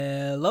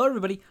Hello,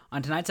 everybody.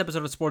 On tonight's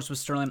episode of Sports with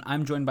Sterling,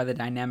 I'm joined by the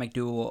dynamic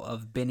duo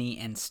of Benny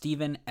and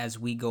Steven as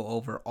we go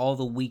over all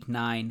the Week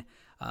 9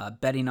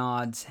 betting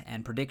odds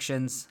and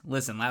predictions.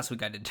 Listen, last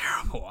week I did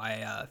terrible.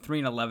 I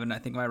 3-11, I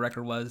think my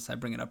record was. I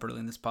bring it up early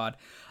in this pod.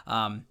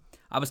 I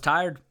was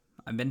tired.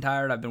 I've been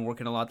tired. I've been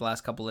working a lot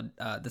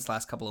this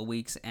last couple of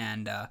weeks,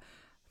 and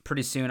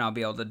pretty soon I'll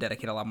be able to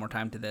dedicate a lot more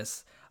time to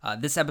this.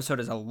 This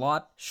episode is a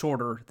lot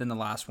shorter than the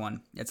last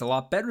one. It's a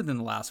lot better than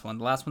the last one.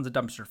 The last one's a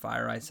dumpster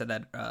fire. I said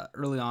that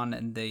early on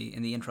in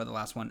the intro of the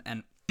last one,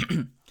 and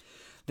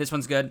this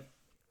one's good.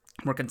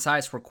 We're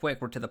concise, we're quick,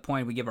 we're to the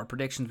point. We give our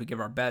predictions, we give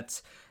our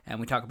bets, and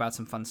we talk about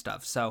some fun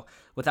stuff. So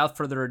without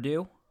further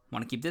ado, I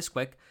want to keep this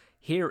quick.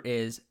 Here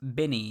is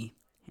Benny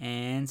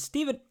and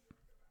Steven.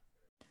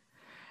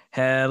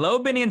 Hello,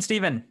 Benny and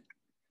Steven.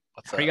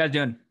 What's How up? are you guys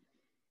doing?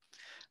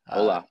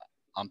 Hola.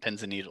 On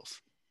pins and needles.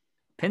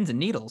 Pins and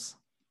needles.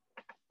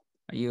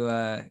 Are you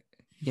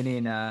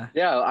getting Yeah,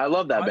 I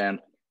love that What? band.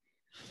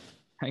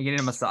 Are you getting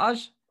a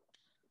massage?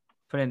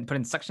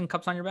 Putting suction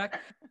cups on your back?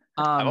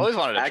 I've always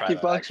wanted to try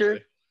that, Acupuncture?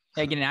 actually.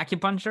 Yeah, getting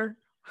acupuncture?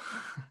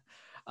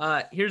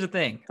 Here's the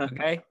thing,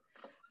 okay?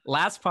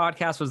 Last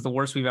podcast was the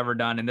worst we've ever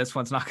done, and this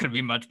one's not going to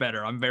be much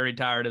better. I'm very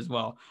tired as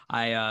well.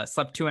 I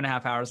slept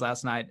 2.5 hours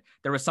last night.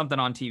 There was something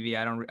on TV.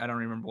 I don't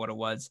remember what it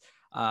was.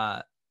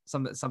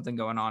 Something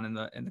going on in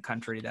the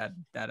country that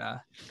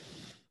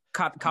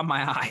caught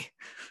my eye.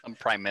 Some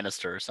prime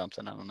minister or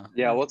something. I don't know.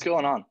 Yeah, what's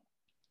going on?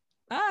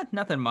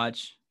 Nothing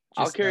much.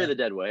 I'll Just, carry the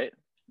dead weight.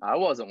 I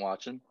wasn't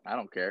watching. I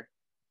don't care.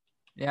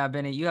 Yeah,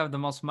 Benny, you have the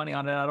most money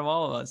on it out of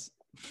all of us.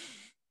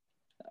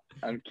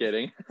 I'm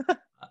kidding.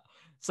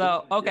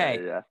 So,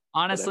 okay. Yeah.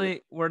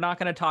 Honestly, we're not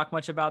going to talk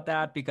much about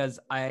that because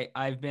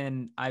I've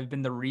been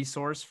the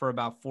resource for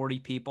about 40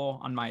 people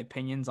on my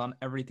opinions on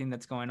everything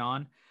that's going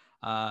on.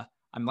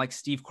 I'm like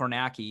Steve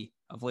Kornacki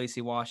of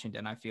Lacey,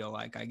 Washington. I feel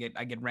like I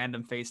get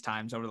random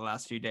FaceTimes over the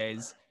last few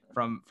days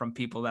from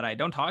people that I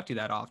don't talk to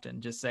that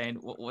often, just saying,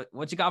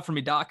 what you got for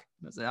me, doc?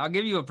 I say, I'll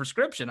give you a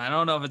prescription. I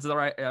don't know if it's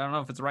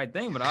the right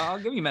thing, but I'll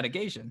give you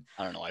medication.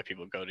 I don't know why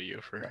people go to you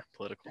for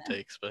political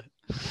takes, but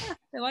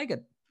They like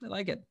it.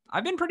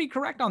 I've been pretty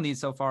correct on these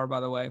so far, by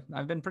the way.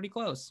 I've been pretty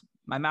close.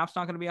 My map's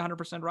not going to be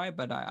 100% right,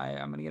 but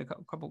I'm going to get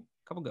a couple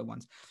good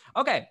ones.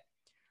 Okay.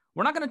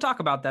 We're not going to talk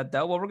about that,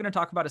 though. What we're going to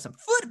talk about is some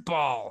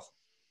football.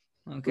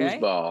 Okay.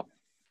 Foosball.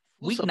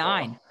 Week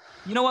 9.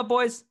 You know what,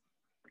 boys?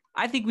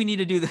 I think we need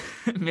to do the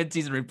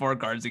midseason report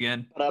cards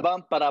again.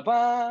 Ba-da-bum,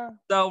 ba-da-bum.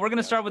 So we're going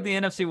to start with the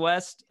NFC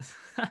West.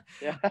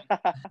 Yeah.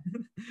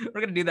 We're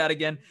going to do that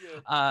again.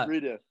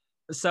 Redo.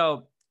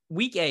 So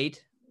week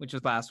 8, which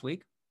was last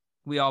week,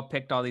 we all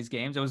picked all these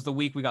games. It was the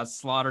week we got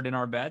slaughtered in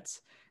our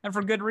bets, and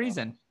for good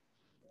reason.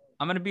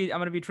 I'm going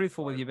to be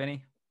truthful with you,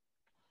 Benny.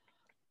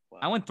 Wow.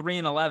 I went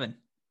 3-11.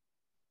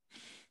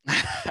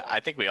 I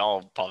think we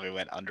all probably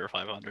went under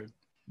 500.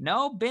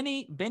 No,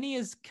 Benny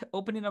is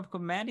opening up a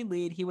commanding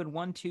lead. He went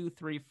 1, 2,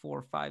 3,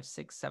 4, 5,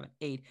 6, 7,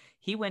 8.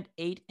 He went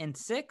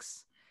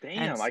 8-6.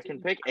 Damn, I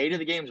can pick 8 of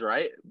the games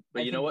right,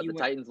 but I you know think what? you The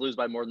went- Titans lose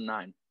by more than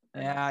 9.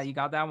 Yeah, you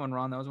got that one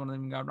wrong. That was one of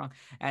them you got wrong.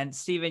 And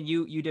Steven,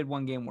 you did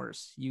one game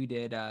worse. You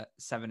did 1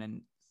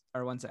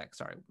 sec.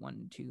 Sorry.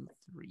 1, 2,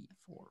 3,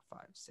 4, 5,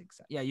 6,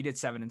 7. Yeah, you did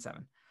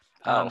 7-7.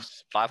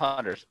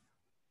 500.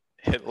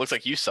 It looks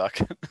like you suck.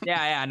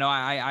 Yeah. No,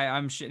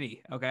 I'm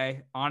shitty.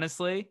 Okay.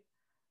 Honestly,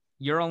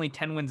 you're only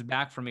 10 wins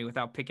back from me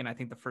without picking, I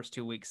think, the first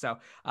 2 weeks. So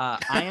I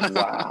am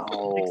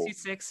Wow.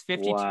 66,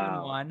 52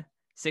 and 1.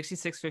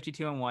 66,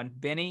 52 and 1.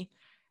 Benny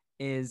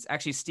is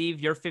actually, Steve,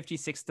 you're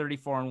 56,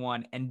 34 and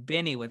 1. And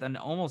Benny with an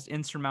almost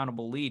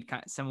insurmountable lead,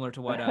 kind of similar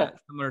to what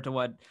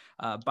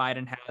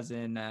Biden has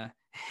in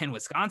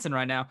Wisconsin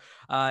right now.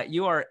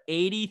 You are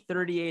 80,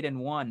 38 and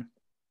 1.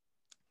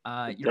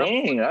 You're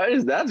Dang,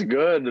 that's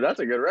good.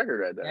 That's a good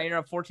record right there. Yeah, you're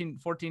up 14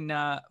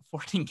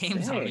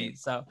 games on me. Dang.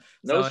 So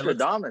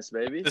Nostradamus,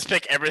 baby. Just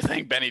pick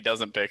everything Benny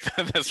doesn't pick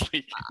this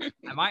week.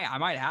 I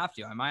might have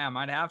to. I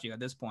might have to at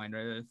this point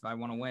if I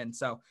want to win.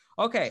 So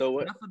okay, So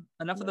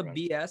enough of the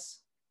BS.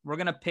 We're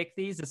gonna pick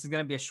these. This is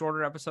gonna be a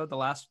shorter episode. The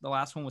last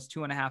one was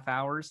 2.5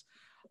 hours.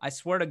 I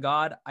swear to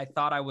God, I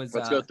thought I was.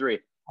 Let's go 3.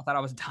 I thought I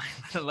was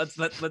dying. let's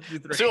do 3.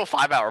 Let's do a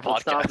 5-hour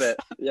Let's podcast. top it.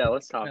 Yeah,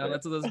 let's top Yeah,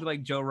 it. let's be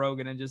like Joe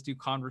Rogan and just do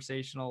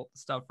conversational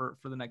stuff for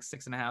the next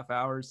 6.5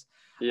 hours.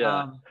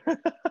 Yeah.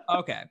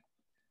 Okay.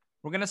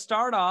 We're going to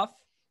start off.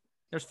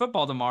 There's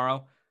football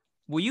tomorrow.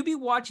 Will you be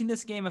watching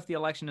this game if the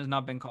election has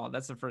not been called?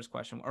 That's the first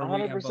question. Or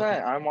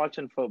 100%. I'm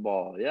watching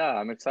football. Yeah,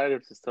 I'm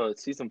excited to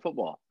see some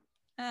football.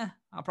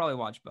 I'll probably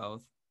watch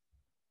both.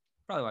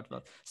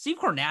 Steve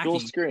Kornacki. Dual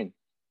screen.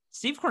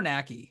 Steve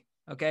Kornacki.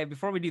 Okay,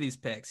 before we do these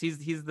picks, he's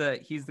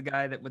the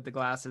guy that with the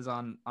glasses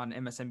on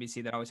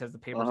MSNBC that always has the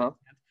papers. In his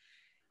hand.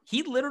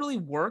 He literally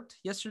worked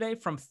yesterday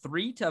from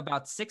 3 to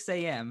about 6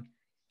 a.m.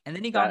 and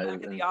then he got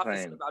back in the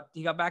office.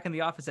 He got back in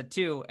the office at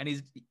 2, and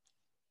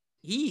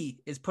he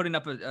is putting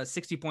up a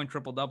 60-point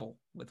triple double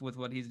with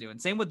what he's doing.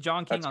 Same with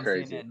John King. That's on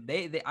crazy.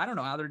 CNN. They I don't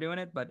know how they're doing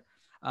it, but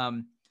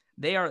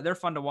they're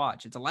fun to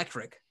watch. It's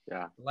electric.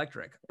 Yeah,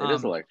 electric. It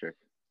is electric.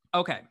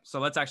 Okay, so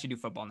let's actually do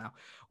football now.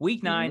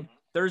 Week 9,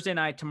 Thursday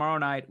night, tomorrow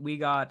night, we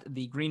got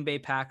the Green Bay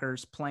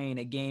Packers playing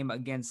a game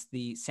against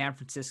the San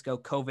Francisco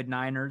COVID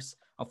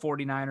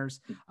 49ers.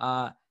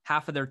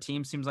 Half of their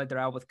team seems like they're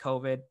out with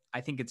COVID.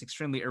 I think it's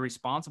extremely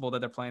irresponsible that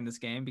they're playing this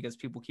game because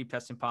people keep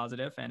testing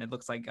positive, and it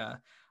looks like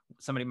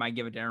somebody might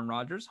give it to Aaron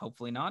Rodgers.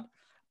 Hopefully not.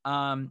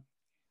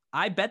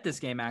 I bet this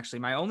game, actually.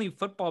 My only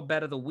football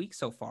bet of the week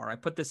so far. I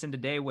put this in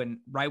today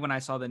right when I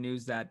saw the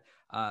news that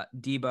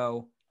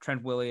Debo,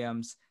 Trent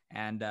Williams,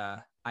 and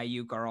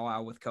Ayuk are all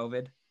out with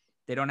COVID.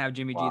 They don't have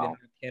Jimmy G. They don't have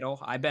Kittle.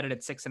 I bet it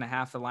at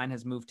 6.5. The line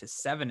has moved to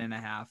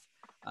 7.5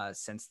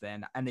 since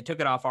then, and they took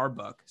it off our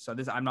book. So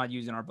I'm not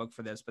using our book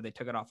for this, but they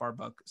took it off our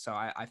book. So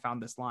I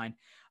found this line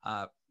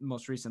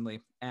most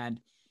recently,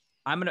 and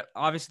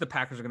obviously the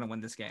Packers are gonna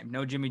win this game.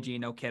 No Jimmy G,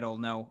 no Kittle,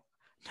 no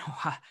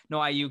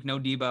Ayuk, no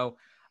Debo,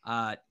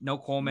 no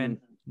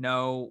Coleman,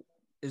 no.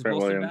 Is Trent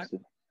Wilson Williams.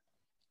 back?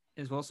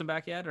 Is Wilson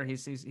back yet, or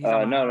he's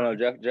no, on no.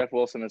 Jeff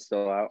Wilson is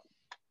still out.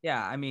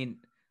 Yeah, I mean,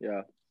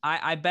 yeah.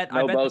 I bet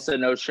no Bosa,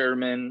 no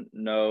Sherman,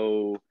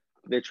 no.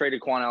 They traded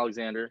Quan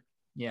Alexander.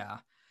 Yeah,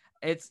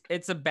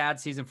 it's a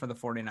bad season for the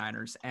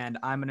 49ers, and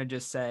I'm gonna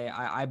just say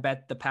I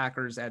bet the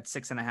Packers at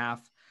 6.5.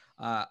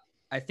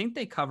 I think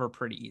they cover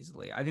pretty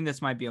easily. I think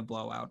this might be a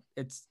blowout.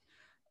 It's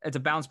a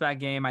bounce back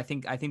game. I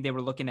think they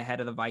were looking ahead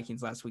of the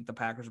Vikings last week. The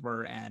Packers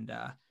were, and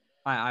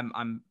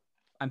I'm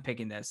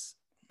picking this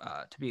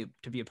to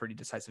be a pretty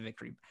decisive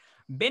victory.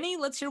 Benny,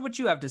 let's hear what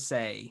you have to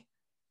say.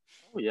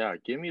 Oh yeah,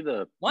 give me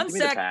the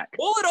pack.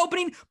 Bullet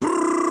opening.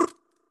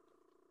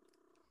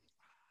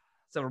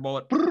 Silver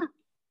bullet. Who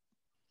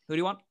do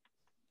you want?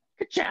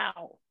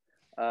 Ciao.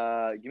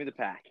 Give me the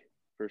pack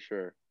for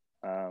sure.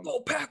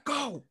 Go Pack,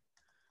 go.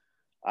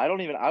 I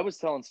was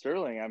telling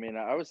Sterling,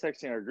 I was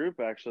texting our group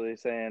actually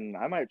saying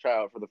I might try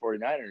out for the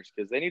 49ers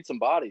because they need some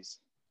bodies.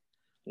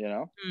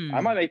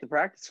 I might make the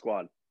practice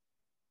squad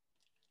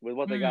with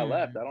what they got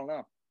left. I don't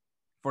know.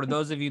 For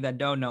those of you that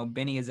don't know,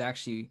 Benny is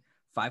actually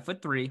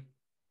 5'3".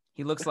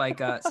 He looks like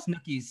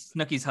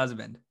Snooky's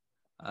husband.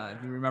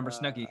 If you remember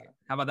Snooky.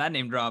 How about that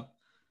name drop?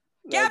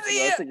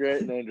 That's a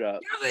great name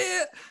drop.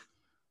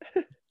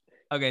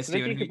 Okay,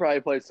 Steven. Snooky could probably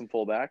play some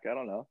fullback. I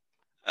don't know.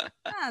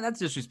 That's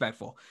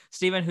disrespectful.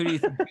 Steven, who do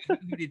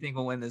you think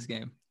will win this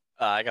game?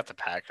 I got the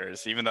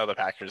Packers, even though the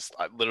Packers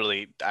I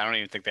don't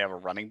even think they have a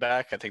running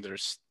back. I think they're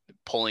just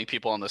pulling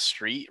people on the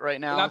street right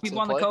now. They got people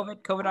on the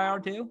COVID IR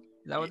too?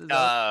 Is that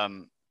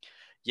what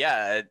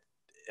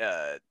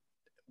yeah.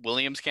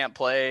 Williams can't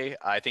play.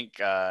 I think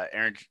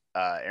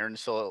Aaron's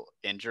still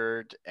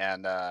injured,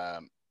 and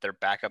their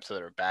backup to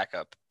their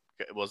backup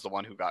was the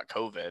one who got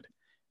COVID.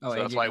 So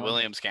that's why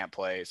Williams can't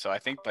play. So I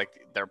think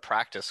their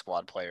practice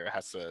squad player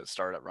has to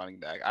start at running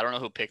back. I don't know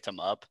who picked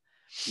him up.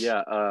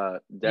 Yeah,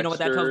 Dexter you know what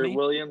that tells me?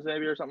 Williams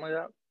maybe or something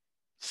like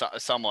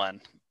that. Someone.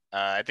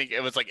 I think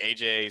it was like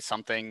AJ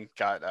something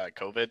got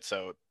COVID.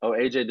 So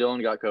AJ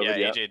Dillon got COVID.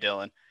 Yeah, AJ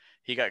Dillon,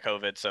 he got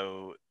COVID.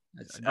 So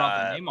I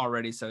dropped the name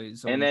already. So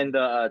then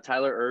the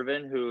Tyler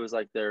Irvin, who was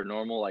like their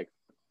normal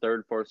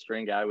third, fourth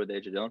string guy with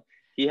AJ Dillon,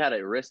 he had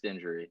a wrist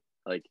injury.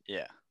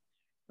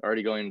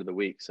 Already going into the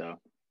week. So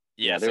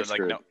yeah, so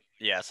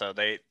so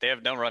they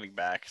have no running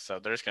back. So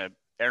they're just gonna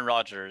Aaron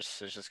Rodgers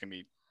is just gonna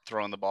be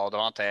throwing the ball.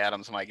 Devontae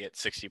Adams might get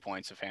 60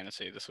 points of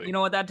fantasy this week. You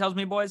know what that tells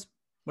me, boys?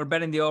 We're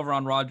betting the over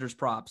on Rodgers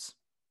props,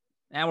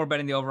 and we're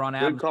betting the over on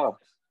Adams. Good call.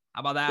 Props. How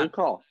about that? Good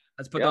call.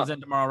 Let's put those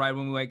in tomorrow, right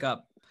when we wake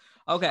up.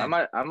 Okay.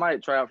 I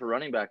might try out for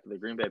running back for the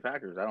Green Bay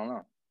Packers. I don't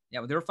know. Yeah,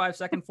 with your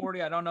 5-second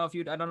 40, I don't know if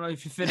you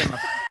fit in.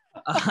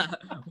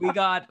 We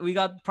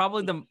got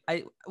probably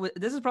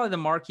this is probably the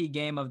marquee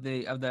game of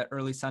the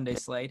early Sunday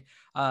slate.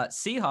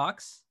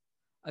 Seahawks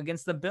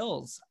against the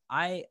Bills.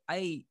 I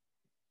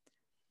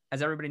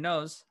as everybody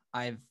knows,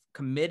 I've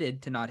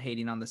committed to not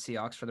hating on the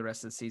Seahawks for the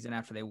rest of the season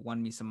after they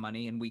won me some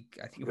money in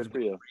I think it was good for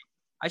you.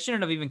 I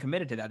shouldn't have even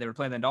committed to that. They were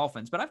playing the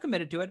Dolphins, but I've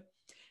committed to it.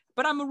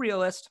 But I'm a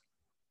realist.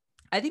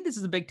 I think this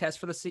is a big test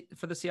for the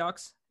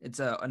Seahawks. It's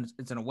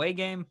an away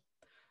game.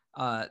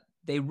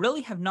 They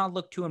really have not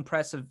looked too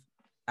impressive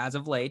as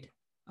of late.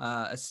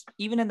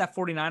 Even in that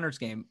 49ers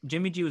game,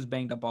 Jimmy G was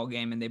banged up all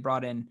game, and they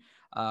brought in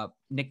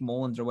Nick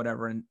Mullins or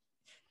whatever, and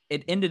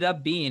it ended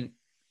up being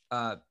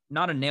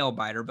not a nail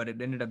biter, but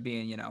it ended up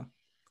being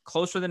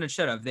closer than it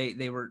should have.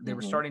 They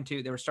were starting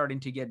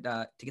to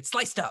get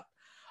sliced up.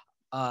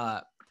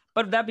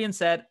 But that being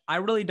said,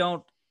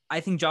 I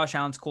think Josh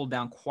Allen's cooled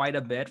down quite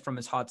a bit from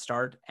his hot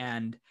start,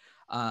 and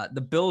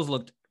the Bills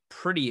looked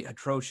pretty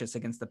atrocious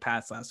against the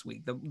Pats last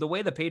week. The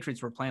way the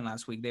Patriots were playing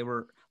last week, they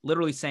were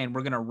literally saying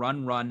we're going to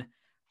run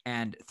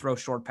and throw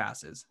short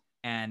passes,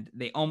 and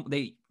they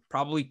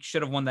probably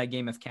should have won that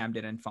game if Cam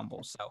didn't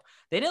fumble. So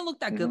they didn't look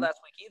that good last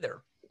week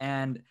either.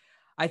 And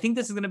I think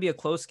this is going to be a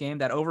close game.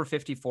 That over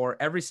 54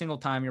 every single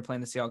time you're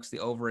playing the Seahawks, the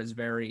over is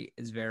very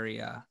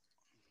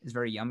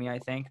yummy. I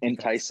think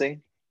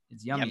enticing.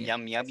 It's yummy.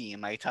 Yummy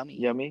in my tummy.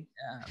 Yummy.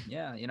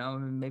 Yeah. You know,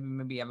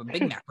 maybe have a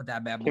Big Mac with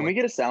that bad boy. Can we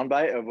get a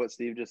soundbite of what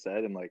Steve just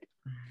said and like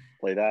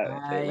play that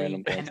at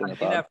random I points in the cannot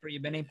do pod? that for you,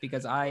 Benny,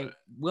 because I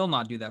will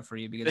not do that for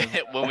you because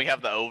When we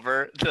have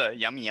the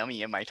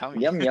yummy in my tummy.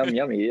 Yummy.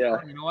 Yeah.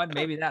 You know what?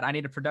 Maybe that I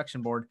need a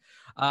production board.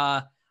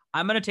 I'm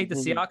gonna take the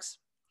Seahawks.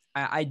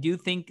 I do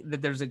think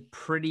that there's a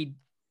pretty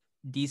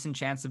decent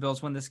chance the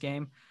Bills win this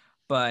game,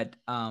 but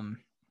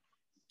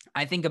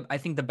I think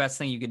the best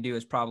thing you could do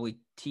is probably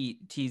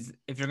tease.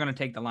 If you're gonna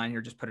take the line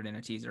here, just put it in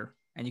a teaser,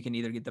 and you can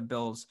either get the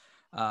Bills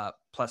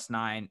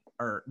 +9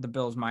 or the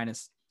Bills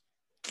minus.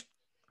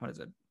 What is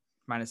it?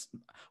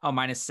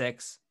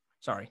 -6.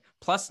 Sorry,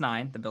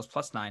 +9. The Bills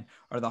 +9,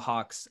 or the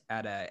Hawks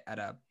at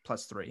a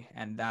 +3,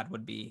 and that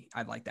would be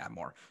I'd like that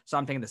more. So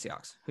I'm taking the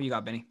Seahawks. Who you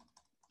got, Benny?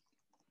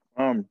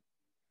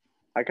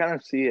 I kind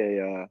of see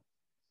a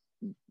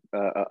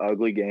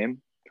ugly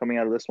game coming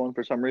out of this one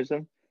for some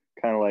reason,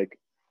 kind of like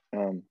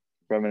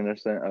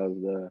reminiscent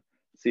of the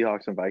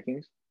Seahawks and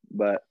Vikings.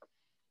 But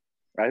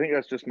I think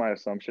that's just my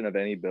assumption of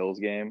any Bills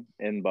game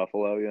in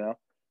Buffalo. You know,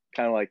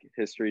 kind of like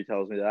history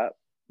tells me that.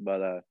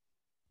 But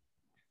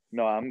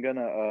no, I'm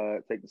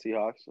gonna take the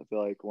Seahawks. I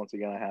feel like once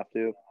again I have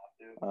to.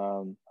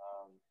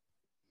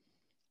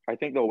 I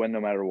think they'll win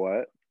no matter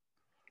what,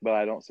 but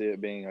I don't see it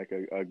being like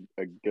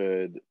a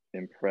good,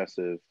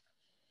 impressive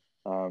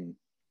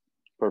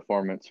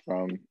performance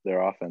from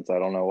their offense. I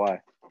don't know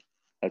why.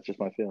 That's just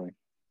my feeling.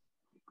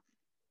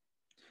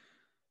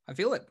 I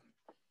feel it.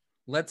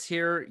 Let's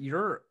hear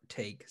your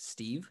take,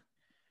 Steve.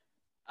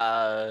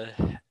 Yeah,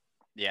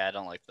 I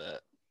don't like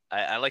the.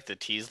 I like the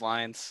tease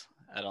lines.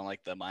 I don't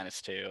like the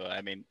 -2.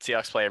 I mean,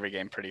 Seahawks play every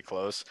game pretty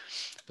close,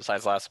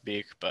 besides last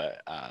week.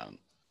 But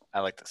I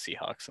like the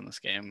Seahawks in this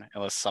game,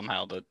 unless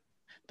somehow the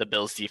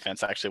Bills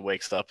defense actually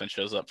wakes up and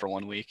shows up for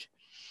 1 week.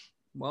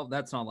 Well,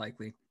 that's not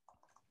likely.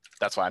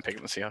 That's why I'm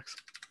picking the Seahawks.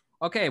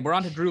 Okay, we're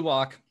on to Drew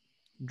Lock.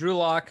 Drew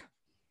Lock,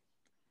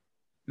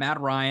 Matt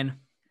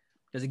Ryan.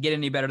 Does it get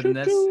any better than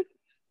this?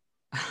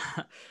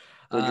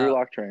 The Drew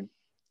Lock train.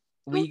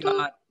 We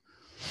got.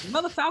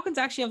 The Falcons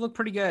actually have looked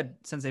pretty good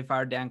since they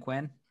fired Dan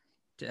Quinn.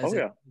 As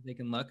they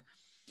can look.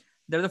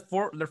 They're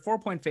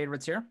 4-point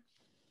favorites here.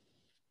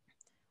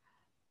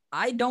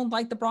 I don't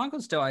like the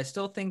Broncos still. I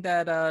still think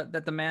that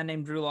that the man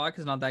named Drew Lock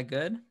is not that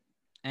good.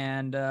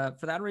 And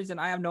for that reason,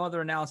 I have no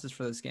other analysis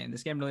for this game.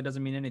 This game really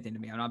doesn't mean anything to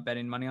me. I'm not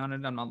betting money on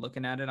it. I'm not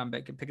looking at it. I'm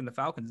picking the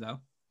Falcons,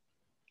 though.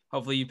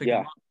 Hopefully you pick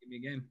them up. Give me a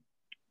game.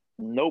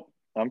 Nope.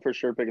 I'm for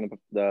sure picking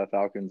the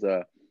Falcons.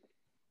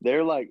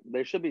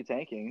 They should be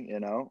tanking, you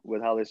know,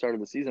 with how they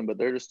started the season, but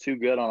they're just too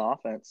good on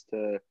offense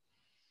to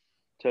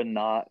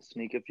not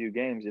sneak a few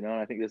games, you know. And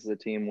I think this is a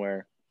team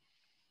where,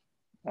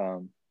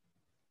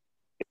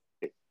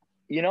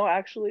 you know,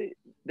 actually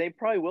they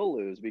probably will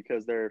lose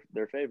because they're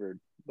favored,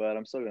 but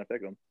I'm still gonna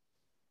pick them.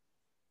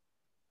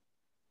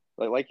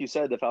 Like you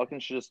said, the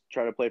Falcons should just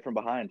try to play from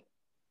behind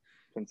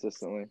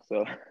consistently.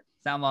 So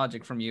sound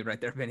logic from you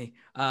right there, Vinny.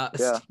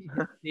 Yeah.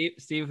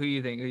 Steve, who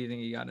you think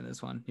you got in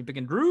this one? You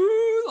picking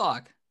Drew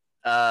Lock?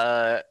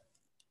 Yeah,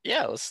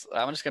 I'm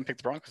just gonna pick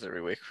the Broncos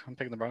every week. I'm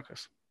picking the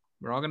Broncos.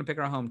 We're all gonna pick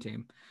our home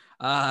team,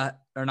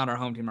 or not our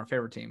home team, our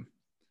favorite team.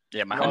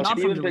 Yeah, my home team.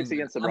 Steven picks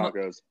against the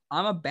Broncos.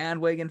 I'm a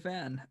bandwagon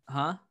fan,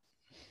 huh?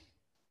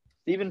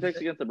 Steven picks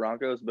against the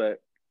Broncos,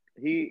 but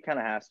he kind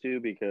of has to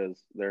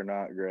because they're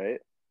not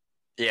great.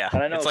 Yeah,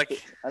 and I know.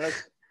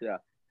 Yeah.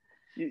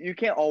 You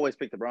can't always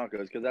pick the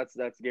Broncos because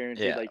that's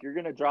guaranteed. Yeah. Like you're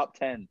gonna drop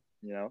 10,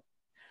 you know.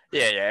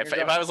 Yeah. If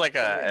I was like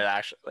an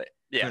actual,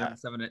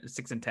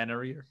 6-10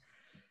 every year.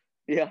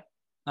 Yeah.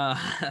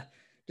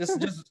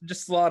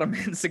 Just slot them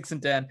in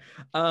 6-10.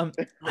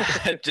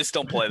 Just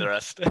don't play the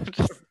rest.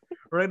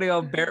 We're gonna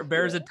go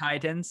Bears and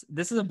Titans.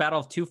 This is a battle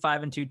of 2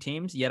 5-2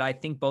 teams. Yet I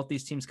think both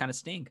these teams kind of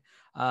stink.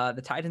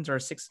 The Titans are a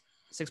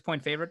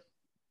 6-point favorite.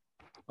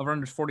 Over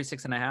under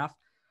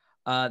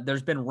 46.5.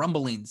 There's been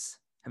rumblings.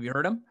 Have you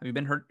heard them? Have you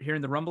been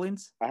hearing the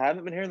rumblings? I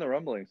haven't been hearing the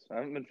rumblings. I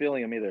haven't been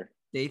feeling them either.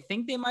 They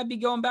think they might be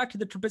going back to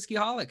the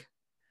Trubisky-holic.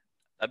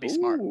 That'd be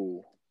smart.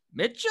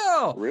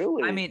 Mitchell.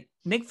 Really? I mean,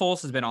 Nick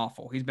Foles has been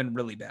awful. He's been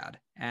really bad.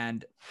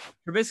 And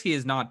Trubisky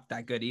is not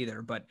that good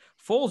either, but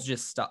Foles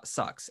just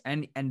sucks.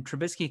 And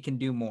Trubisky can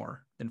do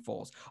more than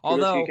Foles.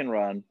 Although he can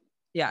run.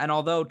 Yeah, and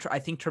although I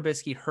think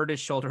Trubisky hurt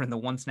his shoulder in the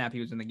one snap he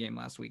was in the game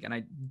last week, and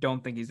I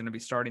don't think he's going to be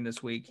starting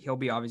this week. He'll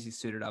be obviously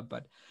suited up,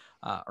 but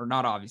or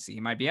not obviously. He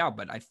might be out,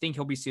 but I think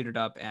he'll be suited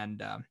up.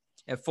 And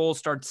if Foles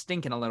starts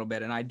stinking a little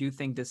bit, and I do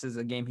think this is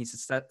a game he's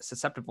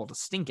susceptible to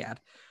stink at,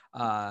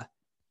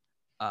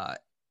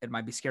 it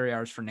might be scary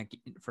hours for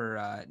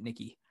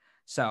Nicky.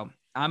 So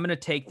I'm going to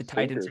take the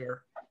Titans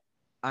here.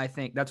 I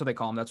think that's what they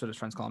call him. That's what his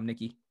friends call him,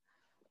 Nicky.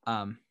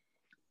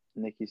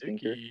 Nicky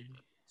Stinker.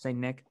 Say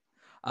Nick.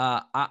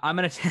 I'm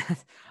gonna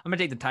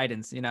take the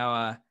Titans. You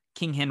know,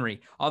 King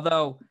Henry.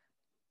 Although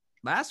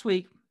last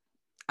week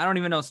I don't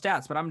even know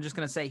stats, but I'm just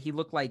gonna say he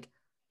looked like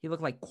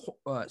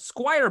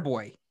Squire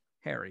Boy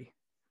Harry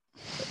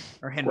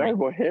or Henry. Squire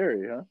Boy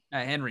Harry, huh?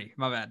 Henry.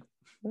 My bad.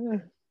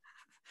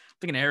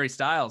 Thinking of Harry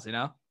Styles. You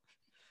know.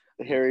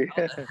 Harry.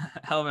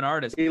 Hell of an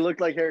artist. He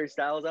looked like Harry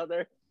Styles out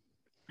there.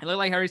 He looked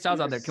like Harry Styles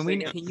out there. Can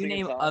you Singing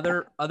name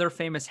song. other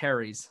famous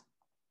Harrys?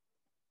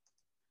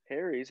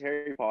 Harry's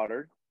Harry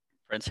Potter.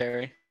 Prince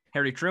Harry.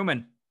 Harry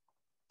Truman.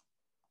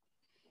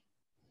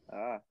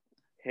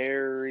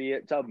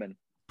 Harriet Tubman.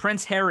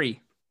 Prince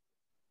Harry.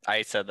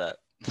 I said that.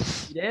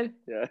 You did?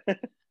 Yeah. That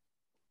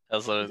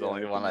was literally the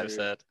only one I've Henry.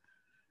 said.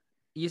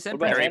 You said What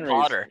about Prince Harry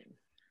Henry's? Potter.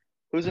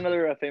 Who's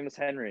another famous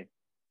Henry?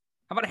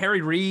 How about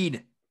Harry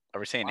Reid? Are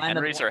we saying Line of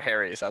Henry's or one.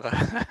 Harry's? I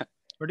thought.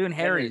 We're doing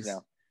Harry's.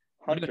 now.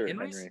 We're doing Hunter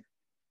Henry's? Henry.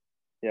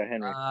 Yeah,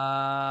 Henry.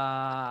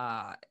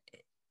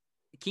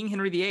 King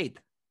Henry VIII.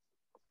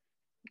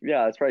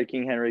 Yeah, it's probably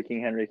King Henry.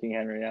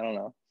 I don't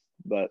know,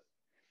 but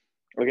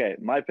okay,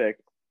 my pick.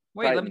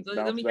 Wait, Titans,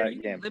 let me bounce hear back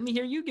you. game. Let me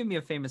hear you give me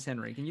a famous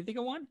Henry. Can you think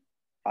of one?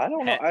 I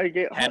don't know. I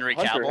get Henry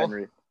Hunter Cavill?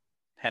 Henry.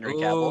 Henry Oh,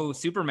 Cavill.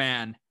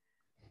 Superman.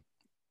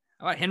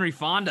 How about Henry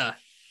Fonda?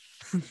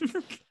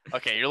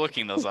 Okay, you're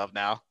looking those up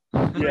now.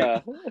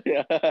 Yeah.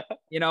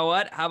 You know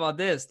what? How about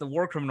this? The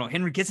war criminal,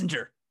 Henry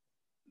Kissinger.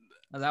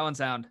 How's that one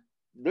sound?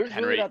 There's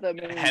really not that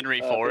many.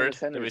 Henry Ford. famous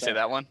Did we Henrys, say huh?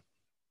 that one?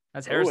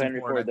 That's Oh, Harrison Henry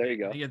Ford. Ford, I there think.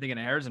 you go. I think you're thinking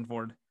of Harrison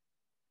Ford.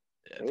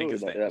 I think Ooh,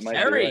 his name that was might be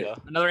Harry. right.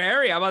 Another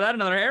Harry. How about that?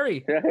 Another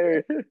Harry. Yeah,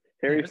 Harry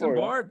Harrison Ford.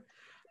 Ford.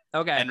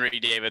 Okay. Henry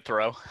David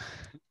Thoreau.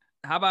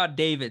 How about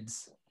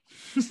David's?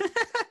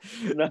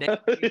 No,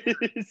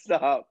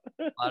 stop.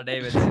 A lot of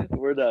Davids.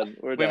 We're done.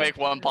 We make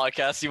one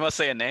podcast. You must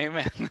say a name.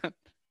 Yeah,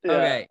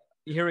 Okay.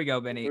 Here we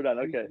go, Benny. We're done.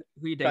 Okay.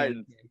 Who you taking?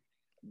 Titans.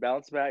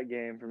 Bounce back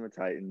game from the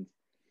Titans.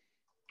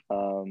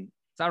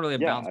 It's not really a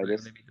Yeah, bounce I back when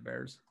just- they beat the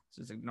Bears. It's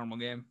just a normal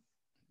game.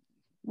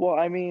 Well,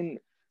 I mean,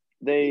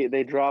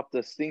 they dropped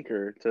a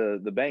stinker to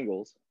the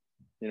Bengals,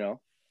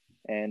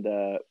 and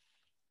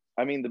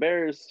I mean the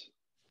Bears.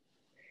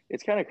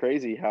 It's kind of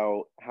crazy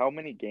how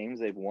many games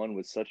they've won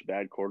with such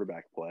bad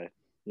quarterback play.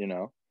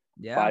 Yeah.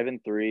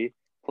 5-3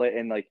 play,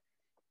 and like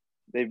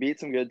they beat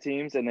some good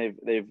teams, and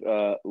they've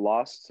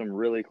lost some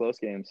really close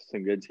games to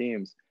some good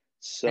teams.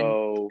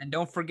 So And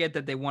don't forget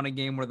that they won a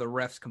game where the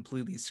refs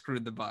completely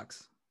screwed the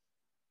Bucks.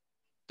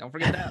 Don't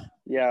forget that.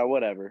 yeah,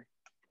 whatever.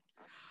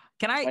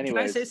 Can I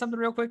Anyways. say something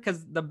real quick?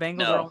 Because the Bengals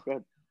No. Go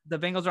ahead. the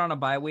Bengals are on a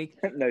bye week.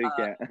 No, you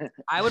can't.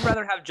 I would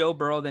rather have Joe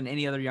Burrow than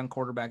any other young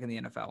quarterback in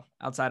the NFL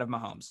outside of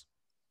Mahomes.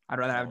 I'd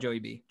rather have Joey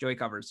B. Joey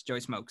covers. Joey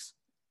smokes.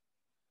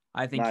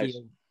 I think Nice.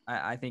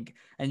 I think,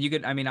 and you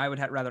could. I mean, I would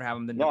rather have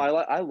him than. No,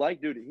 I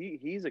like, dude.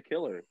 He's a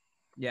killer.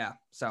 Yeah.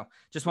 So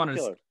just wanted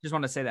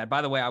to say that.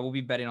 By the way, I will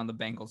be betting on the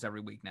Bengals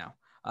every week now.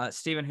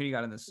 Steven, who you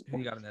got in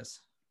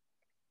this?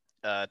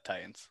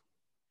 Titans.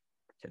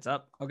 Tits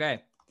up.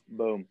 Okay.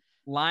 Boom.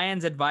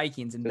 Lions at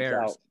Vikings and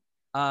Tits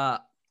Bears.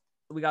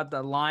 We got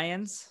the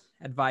Lions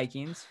at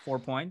Vikings,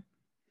 4-point,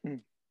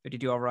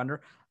 52 over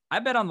under. I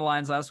bet on the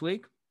Lions last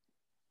week.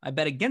 I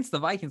bet against the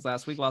Vikings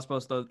last week. Lost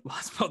both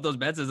those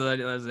bets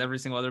as every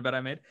single other bet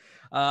I made.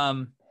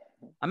 I'm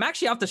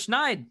actually off the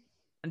schneid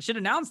and should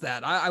announce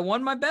that. I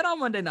won my bet on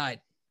Monday night.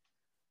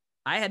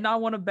 I had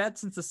not won a bet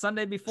since the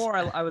Sunday before.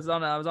 I was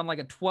on like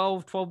a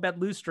 12 bet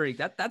lose streak.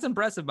 That's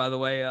impressive, by the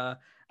way.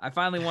 I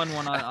finally won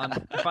one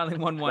on I finally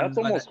won one. That's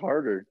almost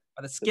harder.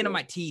 By the skin of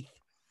my teeth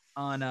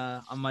on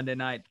Monday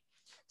night.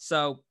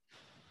 So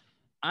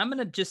I'm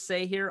gonna just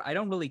say here, I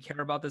don't really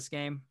care about this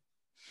game.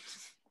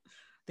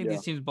 I think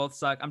these teams both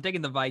suck. I'm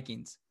taking the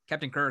Vikings.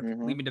 Captain Kirk,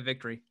 lead me to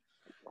victory.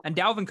 And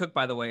Dalvin Cook,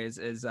 by the way,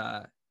 is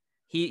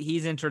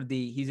he's entered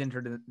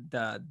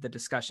the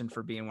discussion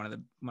for being one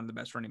of the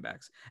best running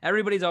backs.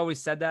 Everybody's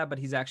always said that, but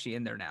he's actually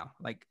in there now.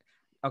 Like,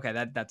 okay,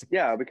 that's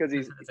because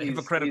he's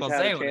hypocritical had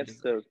saying a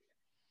chance to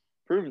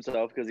prove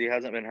himself because he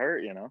hasn't been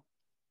hurt.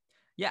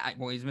 Yeah,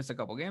 well, he's missed a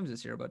couple games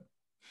this year, but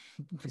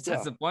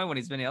besides the point, when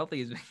he's been healthy,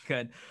 he's been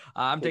good.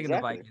 I'm taking the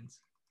Vikings.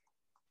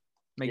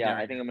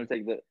 I think I'm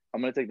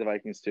gonna take the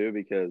Vikings too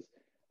because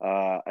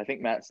I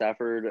think Matt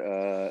Stafford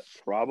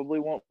probably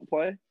won't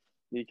play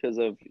because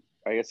of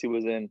I guess he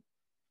was in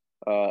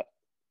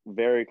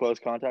very close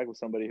contact with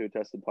somebody who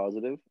tested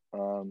positive.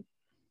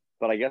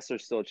 But I guess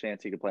there's still a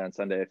chance he could play on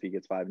Sunday if he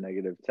gets 5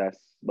 negative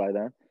tests by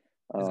then.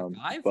 Is it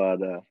 5?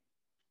 But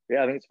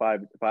I think it's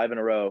 5 in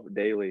a row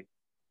daily.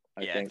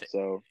 I think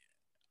so.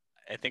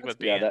 I think with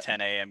being a 10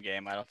 a.m.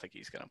 game, I don't think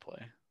he's going to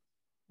play.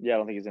 Yeah, I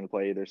don't think he's going to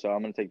play either. So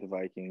I'm going to take the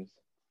Vikings.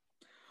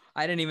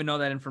 I didn't even know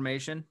that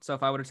information. So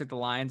if I would have took the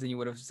Lions and you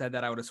would have said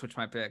that, I would have switched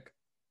my pick.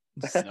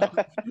 No,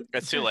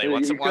 it's too late.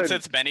 Once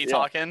it's Benny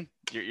talking,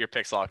 your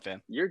pick's locked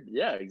in.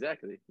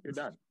 Exactly. You're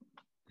done.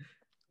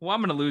 Well,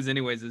 I'm going to lose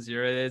anyways this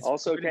year. It's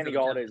also, Kenny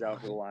Galladay's out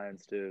for the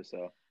Lions too.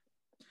 So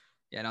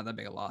yeah, not that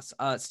big a loss.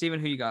 Steven,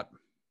 who you got?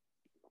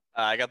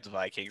 I got the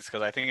Vikings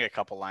because I think a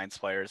couple Lions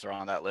players are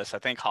on that list. I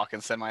think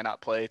Hawkinson might not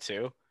play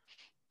too.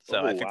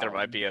 So I think there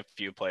might be a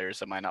few players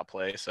that might not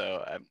play.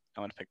 So I'm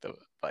going to pick the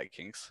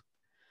Vikings.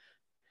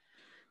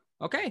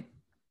 Okay.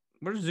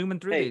 We're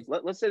zooming through these.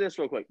 Let's say this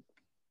real quick.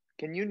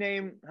 Can you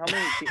name how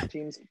many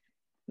teams?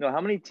 No,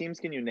 how many teams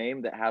can you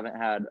name that haven't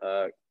had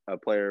a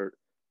player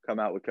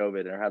come out with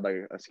COVID or had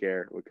like a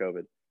scare with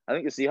COVID? I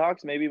think the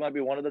Seahawks maybe might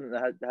be one of them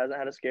that hasn't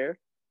had a scare.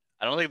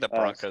 I don't think the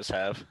Broncos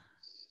have.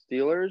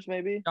 Steelers,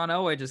 maybe. John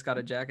Elway just got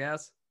a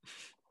jackass.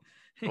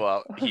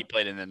 Well, he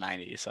played in the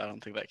 90s, so I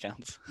don't think that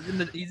counts.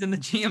 He's in the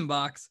GM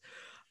box.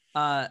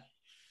 I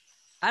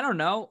don't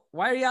know.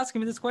 Why are you asking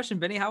me this question,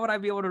 Benny? How would I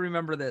be able to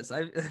remember this?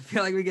 I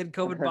feel like we get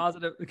COVID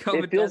positive.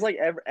 COVID It feels test. like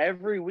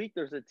every week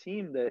there's a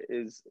team that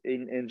is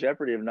in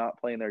jeopardy of not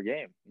playing their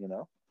game, you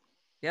know?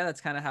 Yeah,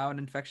 that's kind of how an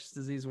infectious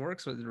disease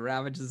works. It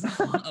ravages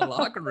a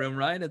locker room,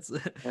 right? It's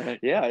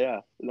yeah.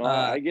 No,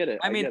 I get it.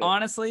 I mean,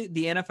 honestly,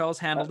 the NFL's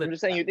handled it. I'm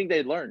just saying, you think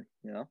they'd learn,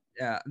 you know?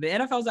 Yeah, the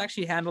NFL's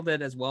actually handled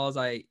it as well as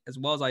I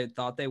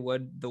thought they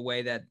would. The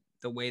way that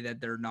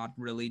they're not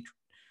really,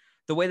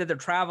 the way that they're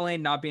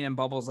traveling, not being in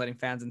bubbles, letting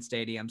fans in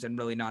stadiums, and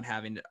really not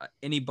having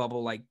any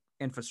bubble like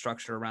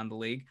infrastructure around the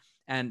league,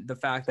 and the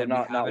fact that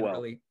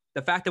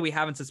the fact that we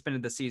haven't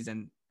suspended the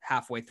season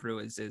halfway through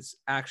is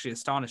actually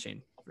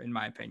astonishing, in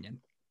my opinion.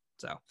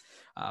 So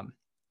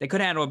they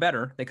could handle it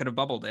better. They could have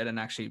bubbled it and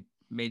actually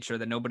made sure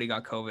that nobody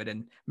got COVID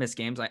and missed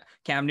games. Like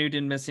Cam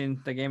Newton missing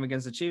the game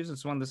against the Chiefs.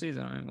 It's won the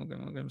season.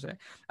 I'm going to say.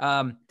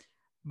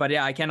 But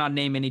yeah, I cannot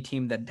name any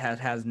team that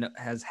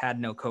has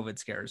had no COVID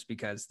scares,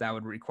 because that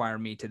would require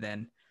me to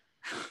then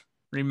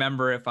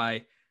remember if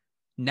I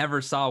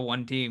never saw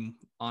one team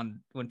on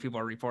when people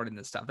are reporting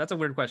this stuff. That's a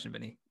weird question,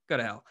 Vinny. Go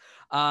to hell.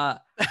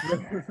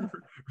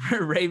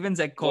 Ravens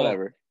at Colts.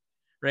 Whatever.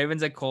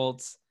 Ravens at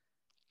Colts.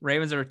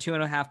 Ravens are a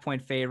 2.5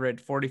 point favorite,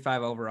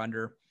 45 over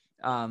under.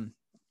 You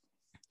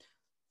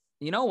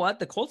know what?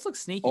 The Colts look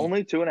sneaky.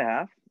 Only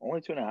 2.5. Only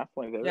 2.5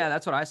 point favorite. Yeah,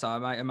 that's what I saw.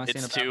 Am I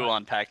seeing it's 2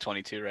 on Pack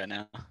 22 right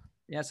now?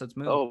 Yeah, so it's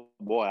moving. Oh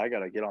boy, I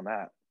gotta get on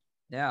that.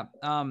 Yeah.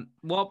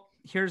 Well,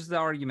 here's the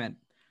argument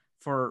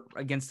for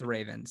against the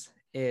Ravens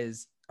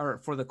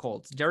for the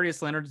Colts.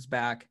 Darius Leonard is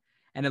back,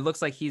 and it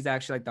looks like he's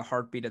actually like the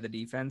heartbeat of the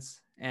defense.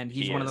 And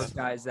he's one of those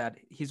guys that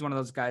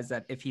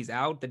if he's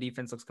out, the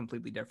defense looks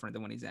completely different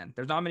than when he's in.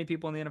 There's not many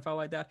people in the NFL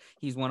like that.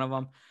 He's one of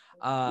them.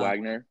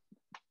 Wagner?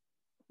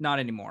 Not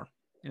anymore.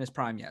 In his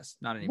prime, yes.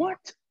 Not anymore.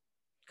 What?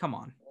 Come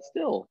on.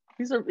 Still,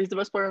 he's the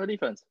best player on the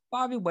defense.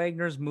 Bobby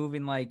Wagner's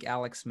moving like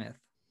Alex Smith.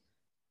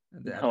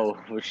 No,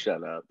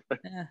 shut up.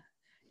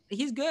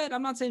 He's good.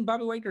 I'm not saying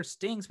Bobby Wagner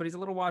stinks, but he's a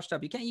little washed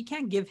up. You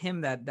can't give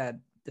him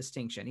that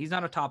distinction. He's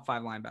not a top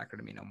 5 linebacker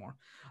to me no more.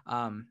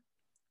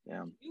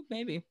 Yeah,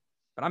 maybe,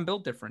 but I'm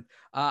built different.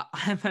 I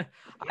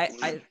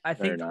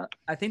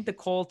think the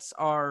Colts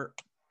are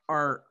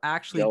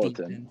actually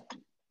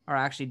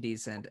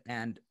decent.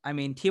 And I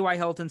mean, T.Y.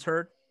 Hilton's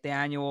hurt.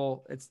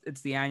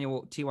 It's the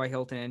annual T.Y.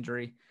 Hilton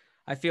injury.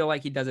 I feel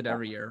like he does it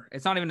every year.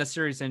 It's not even a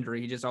serious injury.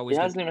 He just always.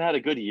 He hasn't even had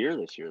a good year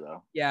this year,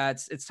 though. Yeah,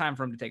 it's time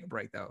for him to take a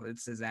break, though.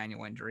 It's his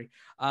annual injury.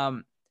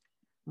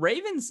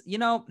 Ravens, you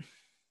know,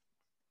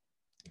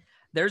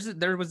 there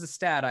was a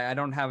stat. I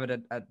don't have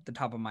it at the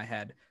top of my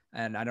head,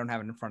 and I don't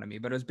have it in front of me,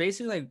 but it was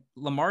basically like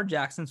Lamar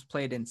Jackson's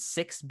played in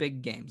 6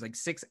 big games, like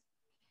 6,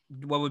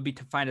 what would be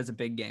defined as a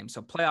big game.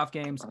 So playoff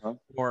games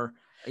or,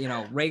 you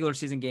know, regular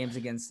season games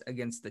against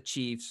the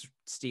Chiefs,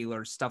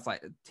 Steelers,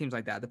 teams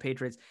like that, the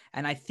Patriots.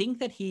 And I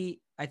think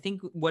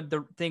what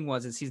the thing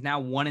is he's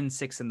now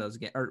 1-6 in those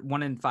games, or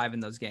 1-5 in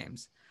those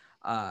games.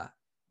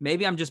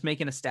 Maybe I'm just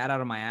making a stat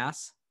out of my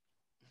ass,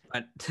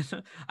 but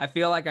I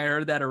feel like I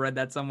heard that or read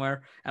that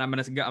somewhere, and I'm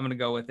gonna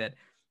go with it.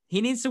 He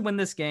needs to win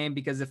this game,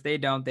 because if they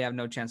don't, they have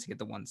no chance to get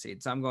the 1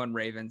 seed. So I'm going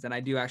Ravens, and I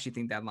do actually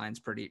think that line's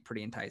pretty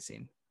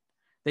enticing.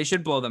 They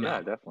should blow them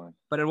out. Yeah, definitely.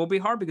 But it will be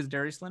hard because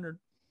Darius Leonard,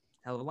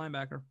 hell of a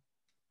linebacker.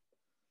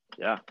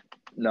 Yeah.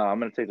 No, I'm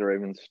going to take the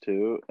Ravens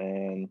too,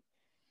 and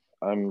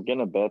I'm going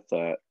to bet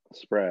that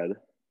spread.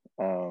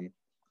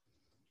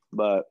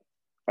 But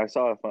I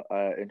saw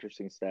an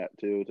interesting stat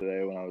too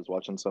today when I was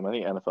watching I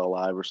think NFL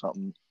Live or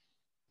something.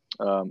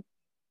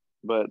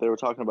 But they were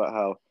talking about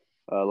how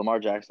Lamar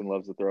Jackson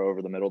loves to throw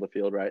over the middle of the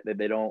field, right?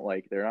 They don't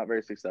they're not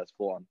very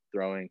successful on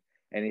throwing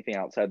anything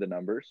outside the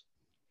numbers.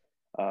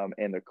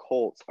 And the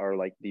Colts are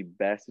like the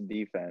best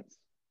defense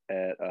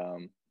at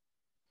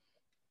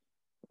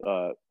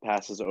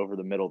passes over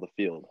the middle of the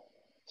field.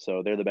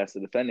 So they're the best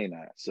at defending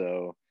that.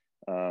 So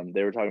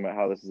they were talking about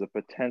how this is a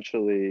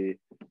potentially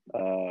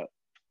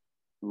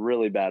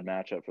really bad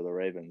matchup for the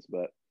Ravens,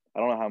 but I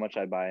don't know how much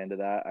I buy into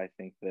that. I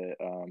think that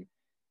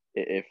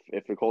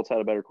if the Colts had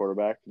a better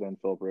quarterback than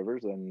Phillip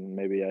Rivers, then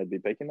maybe I'd be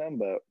picking them,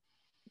 but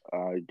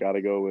I got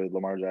to go with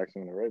Lamar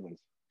Jackson and the Ravens.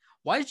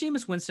 Why is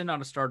Jameis Winston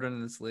not a starter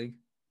in this league?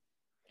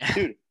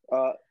 Dude,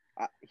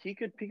 he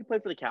could play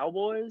for the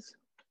Cowboys.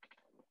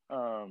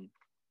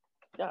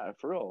 Yeah,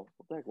 for real.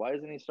 What the heck? Why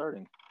isn't he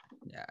starting?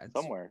 Yeah,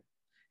 somewhere.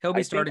 He'll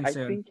be starting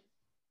soon.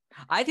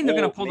 I think they're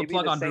going to pull the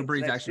plug on Drew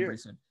Brees actually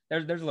pretty soon.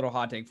 There's a little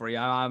hot take for you.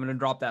 I'm going to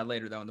drop that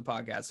later though in the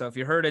podcast. So if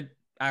you heard it,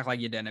 act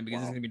like you didn't, because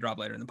it's going to be dropped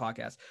later in the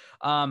podcast.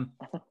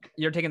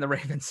 You're taking the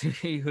Ravens.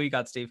 Who you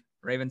got, Steve?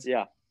 Ravens?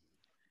 Yeah.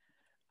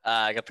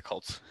 I got the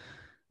Colts.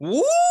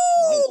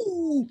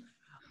 Woo!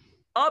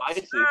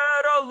 Upset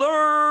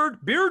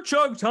alert! Beer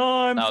chug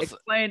time.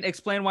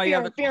 Explain why you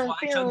have the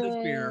Colts.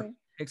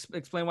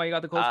 Explain why you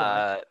got the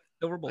Colts.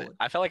 Silver bullet.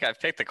 I feel like I've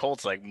picked the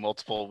Colts like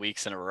multiple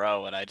weeks in a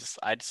row, and I just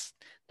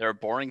they're a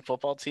boring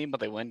football team, but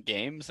they win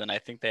games, and I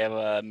think they have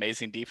an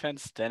amazing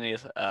defense. Denny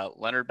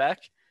Leonard back,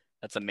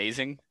 that's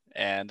amazing,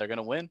 and they're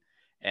gonna win.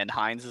 And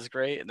Hines is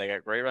great, and they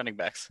got great running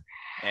backs,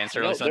 and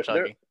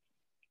certainly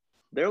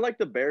they're like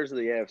the Bears of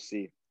the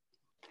AFC,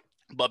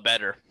 but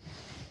better.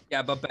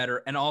 Yeah, but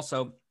better. And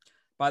also,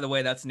 by the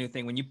way, that's a new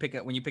thing. When you pick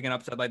an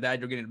upset like that,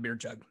 you're getting a beer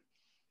jug.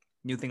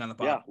 New thing on the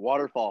pod. Yeah,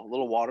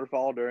 little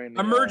waterfall during the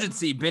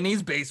emergency.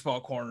 Benny's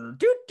baseball corner.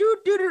 Doot,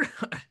 doot, doot,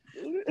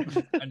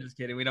 doot. I'm just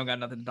kidding. We don't got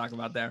nothing to talk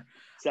about there.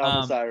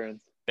 Sound the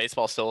sirens.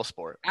 Baseball's still a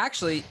sport.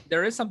 Actually,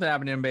 there is something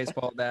happening in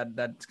baseball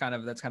that's kind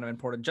of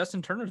important.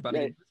 Justin Turner's about to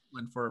get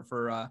disciplined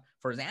for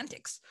his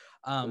antics.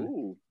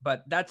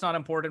 But that's not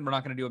important. We're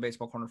not going to do a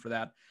baseball corner for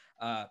that.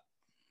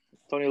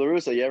 Tony La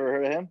Russa, you ever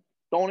heard of him?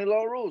 Tony La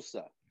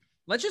Russa.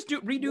 Let's just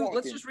redo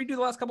the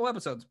last couple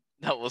episodes.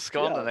 No, let's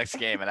go on to the next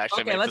game and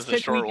actually make this a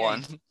short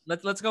one.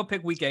 Let's go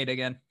pick week 8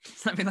 again.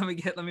 let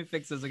me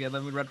fix this again.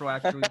 Let me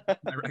retroactively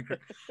my record.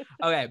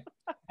 Okay.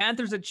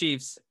 Panthers at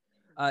Chiefs.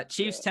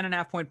 Chiefs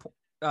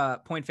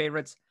 10.5 point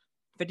favorites,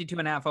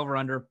 52.5 over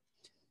under.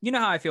 You know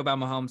how I feel about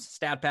Mahomes,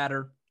 stat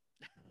patter.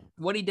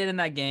 What he did in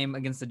that game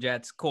against the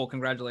Jets. Cool,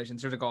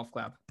 congratulations. Here's a golf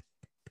clap.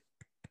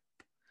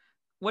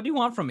 What do you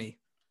want from me?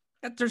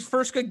 That's their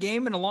first good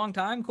game in a long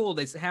time. Cool.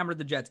 They hammered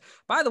the Jets.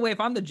 By the way,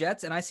 if I'm the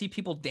Jets and I see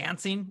people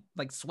dancing,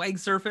 like swag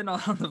surfing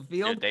on the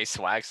field, dude, they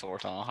swag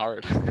surf on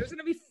hard. There's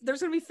gonna be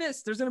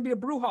fists. There's gonna be a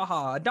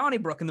brouhaha, a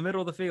Donnybrook in the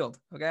middle of the field.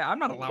 Okay, I'm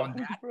not allowing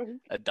that.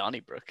 A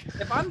Donnybrook.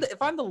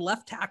 If I'm the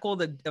left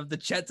tackle of the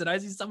Jets and I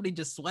see somebody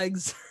just swag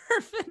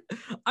surfing,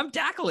 I'm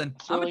tackling.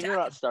 So you're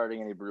not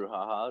starting any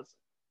brouhahas.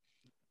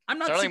 I'm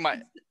not. Sterling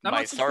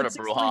might start a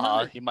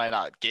brouhaha. He might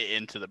not get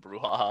into the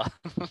brouhaha.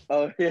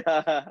 Oh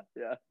yeah.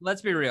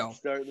 Let's be real.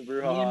 Start the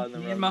brouhaha.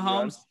 Me and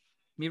Mahomes.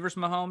 Me versus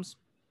Mahomes.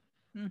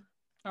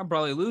 I'm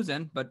probably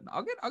losing, but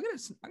I'll get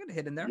a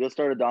hit in there. You'll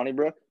start a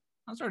Donnybrook.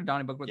 I'll start a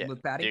Donnybrook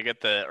with Patty. You get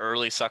the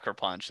early sucker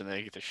punch, and then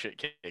you get the shit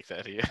kicked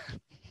out of you.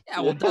 Yeah,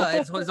 well, duh.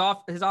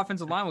 His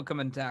offensive line would come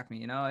and attack me.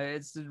 You know,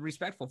 it's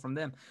respectful from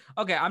them.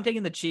 Okay, I'm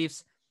taking the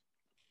Chiefs.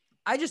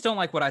 I just don't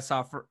like what I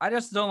saw.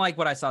 That's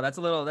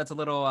a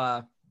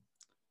little.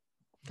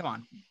 Come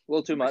on. A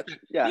little too much.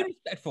 Yeah. Be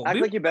respectful.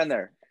 Act like you've been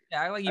there.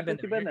 Yeah, act like you've been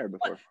there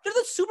before. What? They're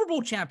the Super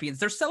Bowl champions.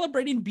 They're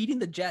celebrating beating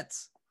the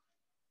Jets.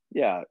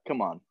 Yeah,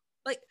 come on.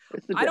 Like,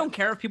 I don't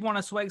care if people want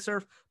to swag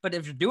surf, but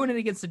if you're doing it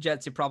against the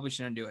Jets, you probably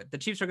shouldn't do it. The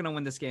Chiefs are going to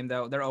win this game,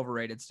 though. They're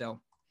overrated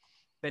still.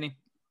 Benny?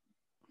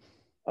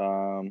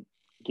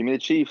 Give me the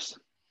Chiefs.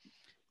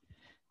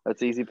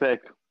 That's an easy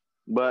pick.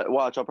 But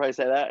watch, I'll probably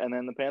say that, and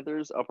then the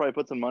Panthers, I'll probably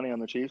put some money on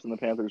the Chiefs, and the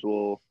Panthers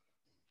will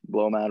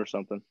blow them out or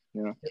something.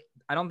 You know,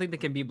 I don't think they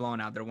can be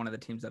blown out. They're one of the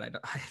teams that I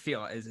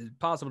feel is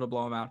possible to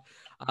blow them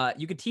out.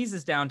 You could tease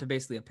this down to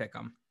basically a pick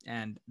 'em,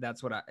 and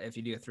that's what if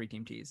you do a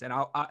 3-team tease, and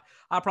I'll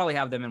probably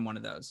have them in one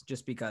of those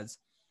just because.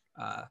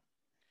 I'll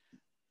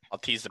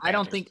tease the Panthers.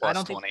 I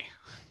don't think.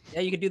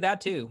 Yeah, you could do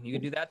that too.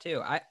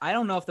 I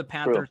don't know if the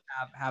Panthers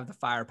have the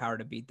firepower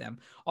to beat them.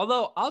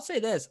 Although I'll say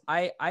this,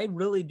 I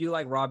really do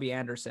like Robbie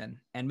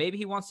Anderson, and maybe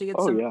he wants to get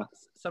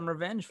some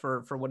revenge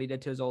for what he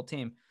did to his old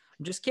team.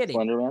 I'm just kidding.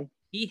 Slenderman.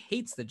 He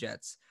hates the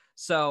Jets.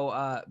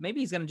 So maybe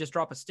he's going to just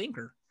drop a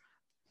stinker.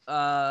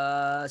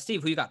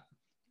 Steve, who you got?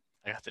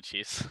 I got the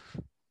Chiefs.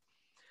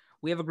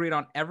 We have agreed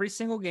on every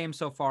single game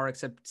so far,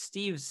 except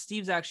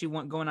Steve's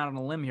actually going out on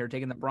a limb here,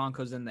 taking the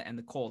Broncos and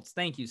the Colts.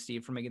 Thank you,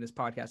 Steve, for making this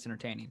podcast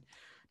entertaining.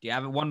 Do you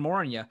have one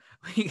more in you?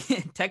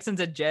 Texans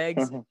at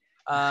Jags.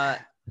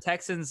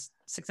 Texans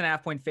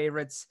 6.5 point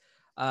favorites.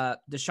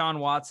 Deshaun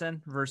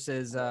Watson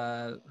versus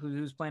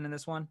who's playing in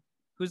this one?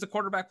 Who's the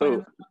quarterback playing in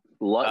this one?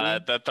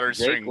 Lutton. The third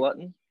string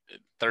Lutton?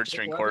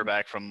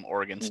 quarterback from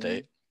Oregon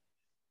State.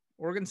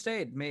 Oregon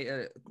State.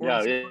 The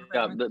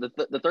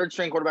third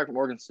string quarterback from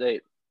Oregon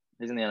State.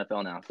 He's in the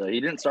NFL now, so he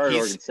didn't start at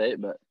Oregon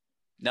State, but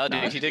no,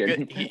 dude, he did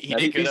good. He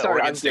did good at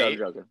Oregon State.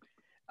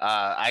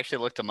 I actually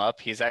looked him up.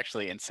 He's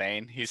actually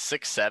insane. He's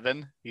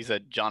 6'7". He's a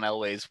John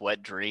Elway's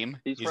wet dream.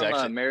 He's from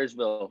actually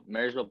Marysville,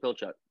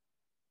 Pilchuck.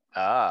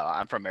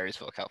 I'm from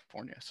Marysville,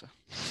 California. So,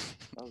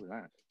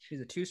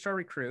 She's a 2-star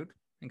recruit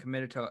and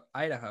committed to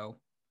Idaho.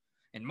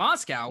 In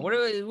Moscow,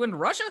 when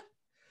Russia?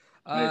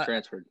 They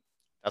transferred.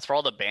 That's where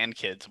all the band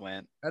kids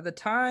went. At the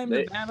time,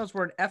 the Vandals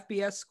were an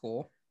FBS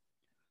school.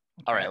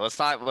 Okay. All right, let's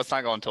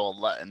not go into a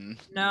Lutton.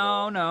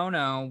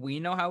 No.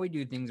 We know how we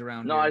do things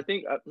around here. I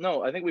think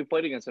we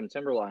played against him,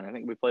 Timberline. I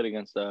think we played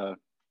against that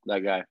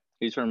guy.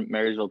 He's from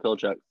Marysville,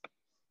 Pilchuck.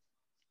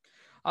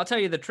 I'll tell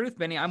you the truth,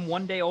 Benny. I'm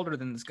 1 day older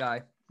than this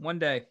guy. 1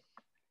 day.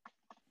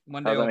 How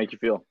does that make you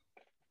feel?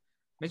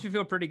 Makes me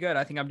feel pretty good.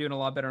 I think I'm doing a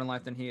lot better in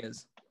life than he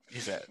is.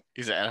 He's an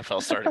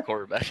NFL starting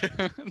quarterback.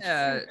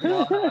 Yeah,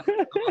 well,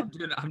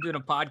 I'm doing a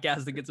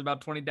podcast that gets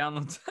about 20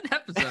 downloads an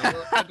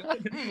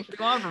episode.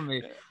 Go on from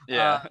me.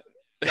 Yeah,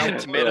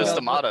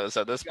 tomatoes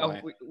at this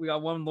point. We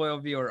got one loyal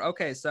viewer.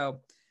 Okay, so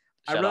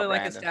I really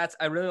like his stats.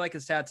 I really like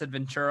his stats at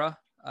Ventura.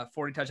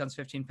 40 touchdowns,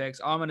 15 picks.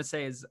 All I'm going to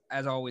say is,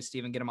 as always,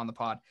 Steven, get him on the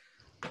pod.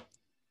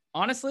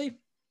 Honestly,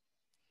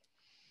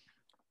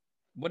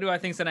 What do I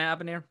think's gonna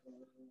happen here?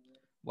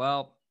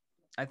 Well,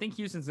 I think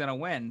Houston's gonna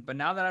win. But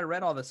now that I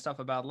read all this stuff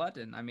about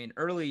Lutton, I mean,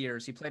 early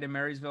years he played in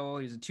Marysville.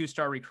 He was a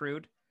 2-star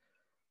recruit.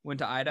 Went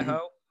to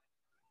Idaho.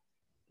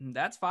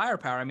 That's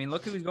firepower. I mean,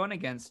 look who he's going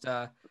against.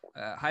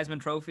 Heisman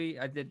Trophy.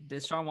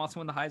 Did Sean Watson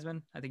win the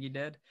Heisman? I think he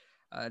did.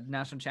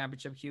 National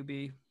championship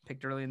QB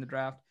picked early in the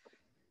draft.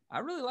 I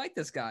really like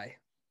this guy.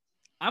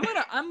 I'm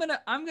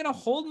gonna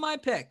hold my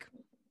pick.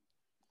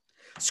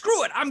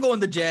 Screw it. I'm going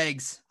the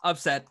Jags.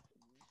 Upset.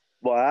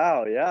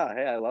 Wow. Yeah.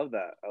 Hey, I love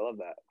that.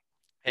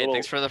 Hey,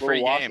 thanks for the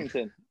free game.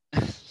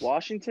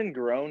 Washington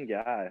grown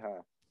guy,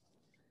 huh?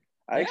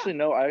 I actually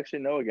know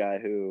a guy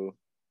who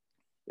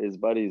is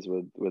buddies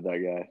with that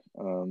guy.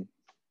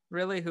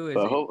 Really? Who is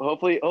but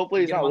he?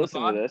 Hopefully he's not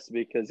listening to this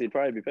because he'd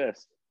probably be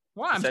pissed.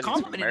 Well, I'm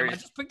complimenting him.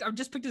 I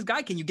just picked his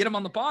guy. Can you get him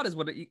on the pod?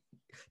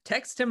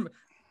 Text him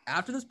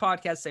after this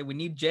podcast. Say we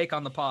need Jake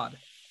on the pod.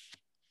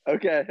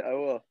 Okay, I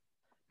will.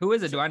 Who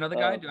is it? Do I know the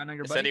guy? Do I know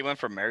your buddy? Said he went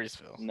from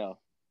Marysville. No.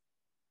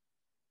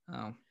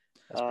 Oh,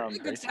 that's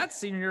good stats.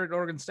 Senior year at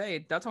Oregon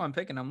State. That's why I'm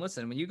picking him.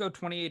 Listen, when you go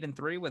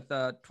 28-3 with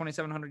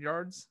 2,700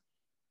 yards,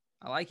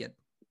 I like it.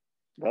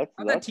 How'd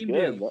that team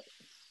do?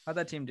 How'd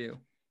that team do?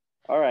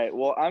 All right.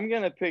 Well, I'm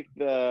gonna pick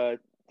the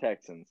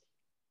Texans.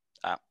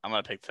 I'm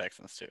gonna pick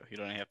Texans too. You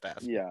don't even have to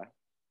ask. Yeah.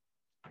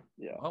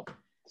 Well,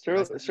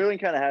 Sterling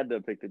kind of had to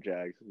pick the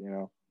Jags.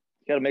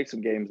 Got to make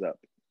some games up.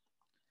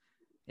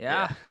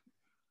 Yeah.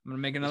 I'm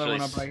gonna make another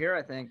one up right here.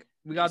 I think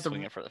we got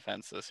swinging for the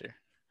fence this year.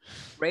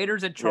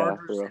 Raiders at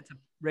Chargers.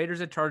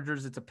 Raiders at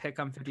Chargers. It's a pick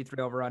on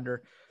 53 over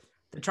under.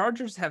 The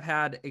Chargers have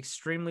had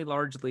extremely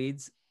large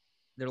leads.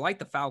 They're like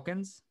the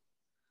Falcons,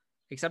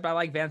 except I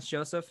like Vance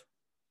Joseph.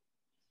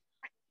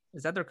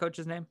 Is that their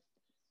coach's name?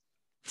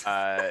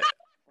 I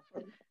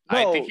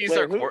think he's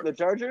the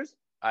Chargers.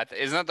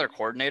 Isn't that their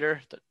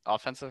coordinator, the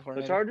offensive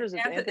coordinator? The Chargers.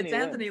 It's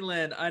Anthony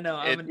Lynn. I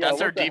know. That's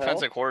their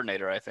defensive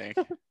coordinator, I think.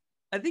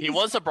 I think he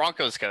was the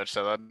Broncos coach,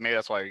 so maybe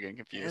that's why you're getting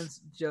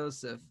confused.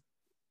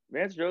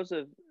 Vance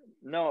Joseph.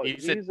 No,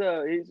 he's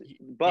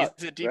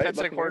a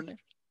defensive coordinator.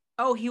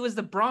 Oh, he was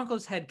the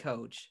Broncos head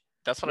coach.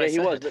 That's what I said. He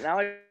was, but now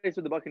he's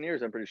with the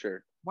Buccaneers. I'm pretty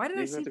sure. Why did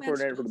I say the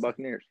coordinator for the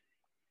Buccaneers?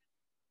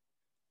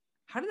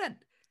 How did that?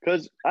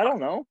 Because I don't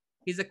know.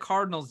 He's a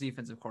Cardinals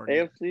defensive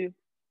coordinator. AFC.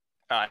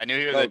 I knew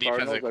he was a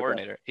defensive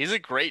coordinator. Okay. He's a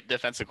great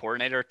defensive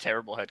coordinator,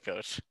 terrible head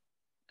coach.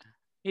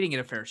 He didn't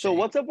get a fair shake. So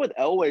what's up with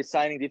Elway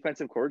signing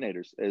defensive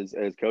coordinators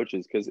as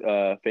coaches? Because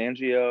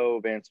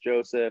Fangio, Vance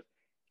Joseph,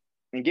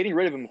 and getting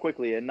rid of him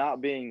quickly and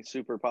not being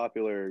super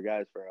popular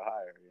guys for a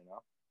hire.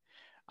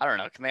 I don't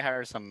know. Can they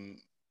hire some?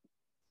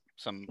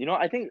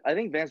 I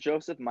think Vance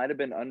Joseph might have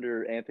been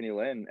under Anthony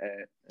Lynn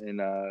in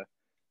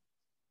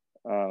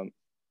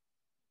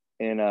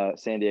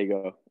San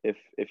Diego.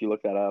 If you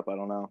look that up, I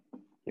don't know.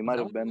 He might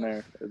have been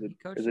there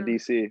as a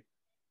DC.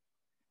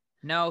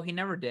 No, he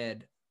never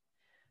did.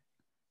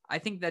 I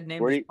think that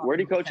name. Where'd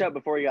he coach at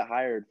before he got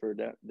hired for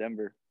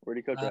Denver? Where'd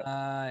he coach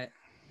at?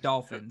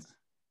 Dolphins.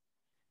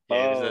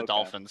 Yeah, he was the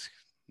Dolphins.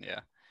 Yeah.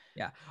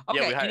 Yeah.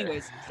 Okay.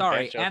 Anyways,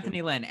 sorry,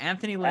 Anthony Lynn.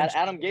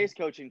 Adam Gase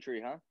coaching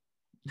tree, huh?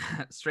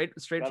 straight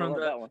from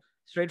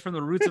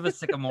the roots of a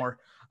sycamore.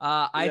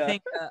 I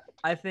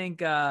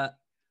think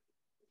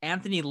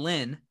Anthony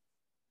Lynn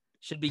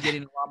should be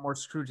getting a lot more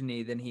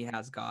scrutiny than he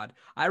has got.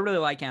 I really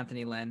like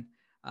Anthony Lynn,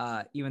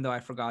 even though I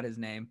forgot his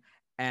name.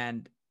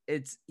 And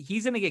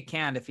he's going to get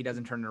canned if he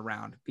doesn't turn it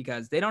around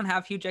because they don't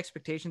have huge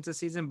expectations this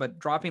season, but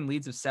dropping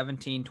leads of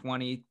 17,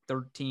 20,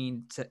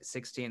 13,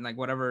 16, like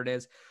whatever it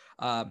is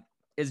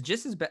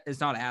just as bad. It's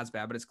not as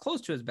bad, but it's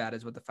close to as bad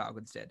as what the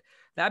Falcons did.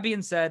 That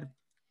being said,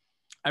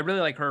 I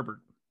really like Herbert.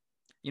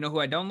 You know who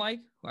I don't like?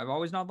 Who I've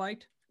always not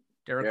liked?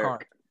 Derek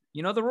Carr.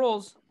 You know the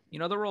rules.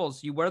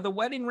 You wear the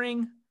wedding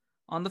ring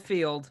on the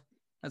field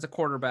as a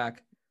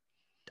quarterback.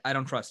 I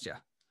don't trust you.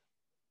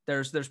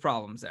 There's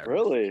problems there.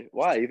 Really?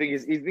 Why? You think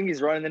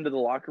he's running into the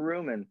locker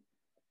room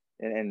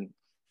and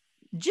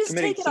just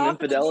committing take it some off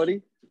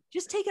infidelity?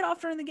 Just take it off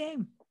during the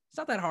game. It's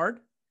not that hard.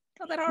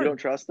 You don't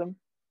trust him?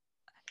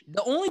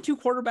 The only two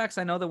quarterbacks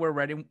I know that wear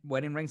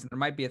wedding rings, and there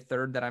might be a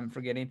third that I'm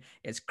forgetting,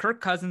 is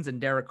Kirk Cousins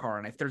and Derek Carr.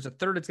 And if there's a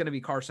third, it's going to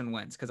be Carson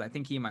Wentz because I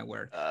think he might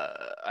wear it.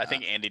 I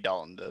think Andy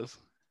Dalton does.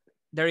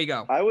 There you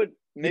go. I would.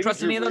 You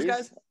trust any of those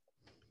guys?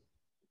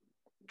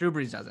 Drew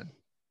Brees doesn't.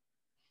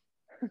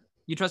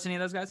 You trust any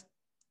of those guys?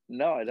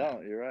 No, I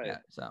don't. You're right. Yeah.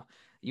 So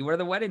you wear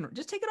the wedding.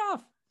 Just take it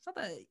off. It's not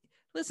that.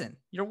 Listen,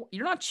 you're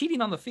not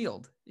cheating on the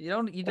field. You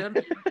don't need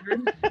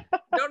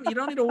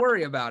to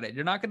worry about it.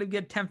 You're not going to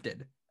get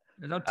tempted.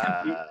 There's no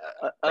tempting.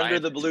 Under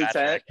the blue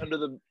tent, under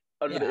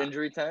the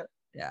injury tent.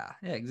 Yeah,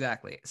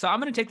 exactly. So I'm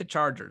going to take the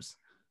Chargers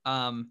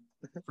for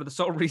the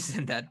sole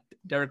reason that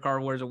Derek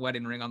Carr wears a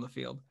wedding ring on the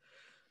field.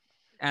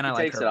 And he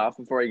takes it off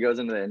before he goes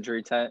into the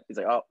injury tent. He's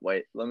like, "Oh,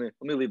 wait, let me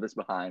leave this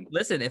behind."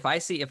 Listen, if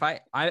I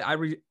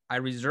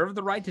reserve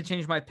the right to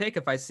change my pick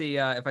if I see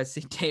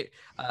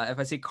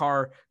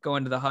Carr go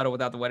into the huddle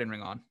without the wedding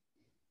ring on.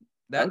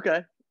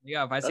 Okay.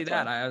 Yeah, if I see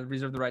that, I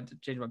reserve the right to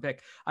change my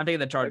pick. I'm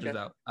taking the Chargers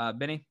though.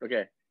 Benny.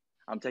 Okay,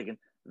 I'm taking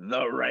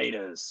the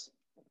Raiders.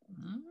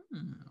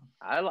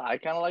 I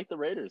kind of like the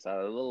Raiders.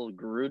 A little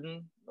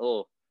Gruden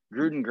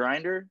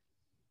grinder.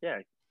 Yeah,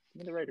 give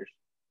me the Raiders.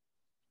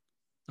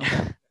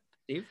 Okay.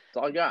 Steve? That's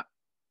all I got.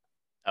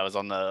 I was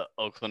on the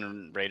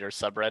Oakland Raiders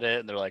subreddit,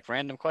 and they're like,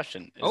 random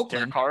question. Is Oakland?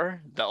 Derek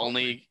Carr the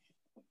only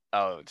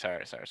Oh,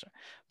 sorry.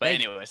 But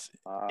Thank you. anyways,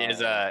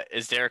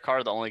 is Derek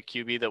Carr the only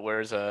QB that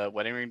wears a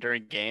wedding ring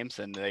during games?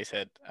 And they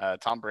said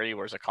Tom Brady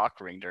wears a cock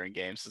ring during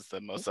games. Is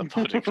the most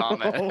upvoted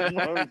comment. Oh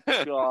my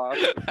god!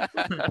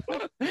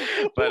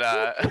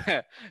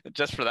 But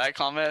just for that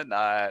comment,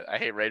 I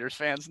hate Raiders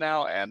fans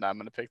now, and I'm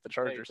gonna pick the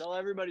Chargers. Hey, tell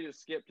everybody to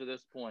skip to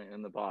this point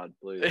in the pod,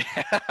 please.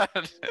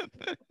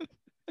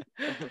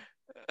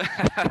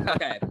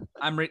 Okay,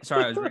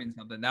 sorry, I was reading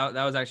something. That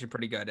was actually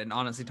pretty good, and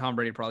honestly, Tom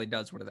Brady probably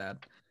does wear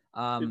that.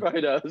 He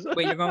probably does.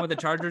 Wait, you're going with the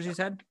Chargers, you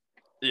said?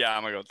 Yeah,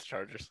 I'm gonna go with the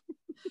Chargers.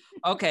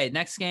 Okay,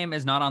 next game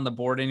is not on the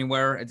board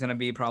anywhere. It's gonna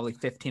be probably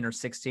 15 or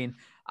 16.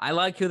 I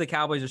like who the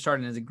Cowboys are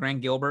starting. Is it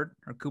Grant Gilbert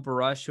or Cooper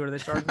Rush? Who are they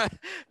starting?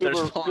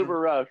 Cooper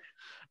Rush.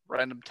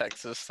 Random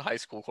Texas high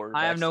school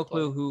quarterback. I have no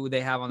clue who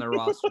they have on their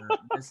roster.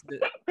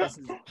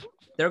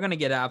 They're gonna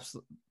get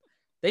absolute.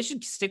 They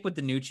should stick with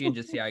DiNucci and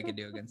just see how he can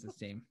do against this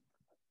team.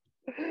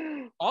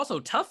 Also,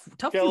 tough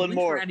few weeks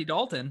for Andy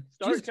Dalton.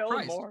 Start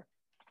Kellen Moore.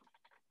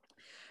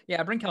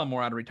 Yeah, bring Kellen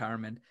Moore out of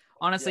retirement.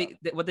 Honestly,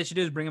 what they should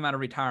do is bring him out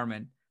of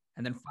retirement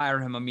and then fire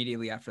him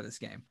immediately after this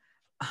game.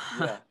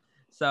 Yeah.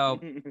 So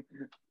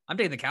I'm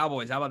taking the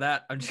Cowboys. How about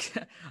that? I'm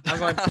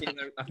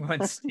going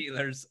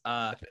Steelers.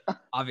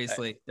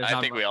 Obviously, I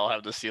think we all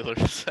have the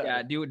Steelers.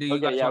 Yeah. Do you?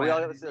 Okay, yeah, we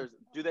all have the Steelers.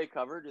 Do they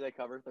cover?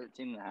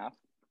 13.5?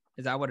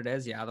 Is that what it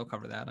is? Yeah, they'll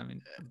cover that. I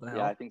mean,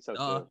 yeah, I think so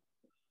too.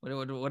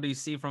 What do you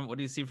see from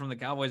the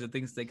Cowboys that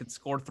thinks they could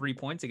score 3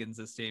 points against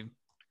this team?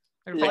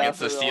 Against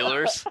the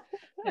Steelers,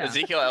 Yeah.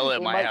 Ezekiel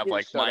Elliott might have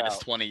like minus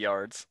out. 20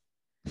 yards.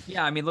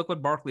 Yeah, I mean, look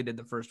what Barkley did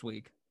the first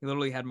week. He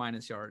literally had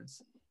minus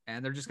yards,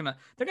 and they're gonna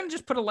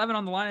just put 11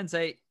 on the line and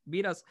say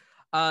beat us.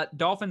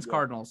 Dolphins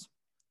Cardinals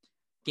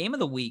game of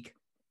the week.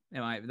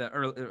 Not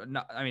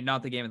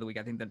the game of the week.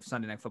 I think that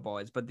Sunday Night Football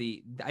is, but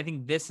I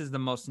think this is the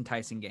most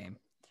enticing game.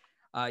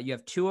 You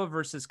have Tua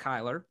versus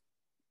Kyler,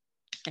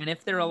 and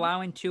if they're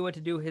allowing Tua to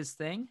do his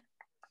thing,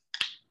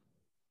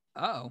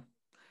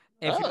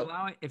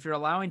 if you're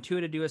allowing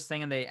Tua to do his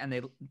thing and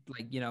they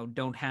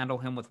don't handle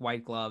him with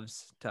white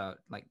gloves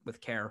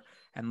with care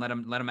and let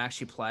him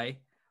actually play,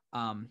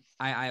 I'm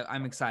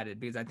excited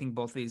because I think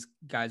both of these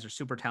guys are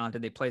super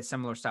talented. They play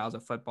similar styles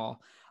of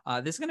football.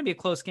 This is going to be a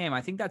close game.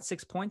 I think that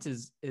 6 points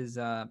is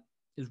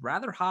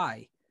rather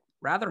high.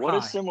 What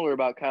is similar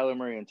about Kyler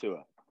Murray and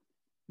Tua?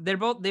 They're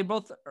both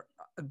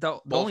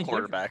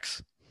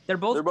quarterbacks. They're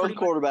both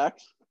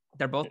quarterbacks.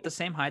 They're both the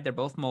same height. They're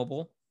both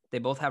mobile. They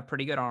both have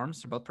pretty good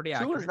arms. They're both pretty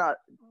accurate.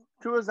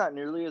 Tua's not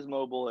nearly as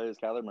mobile as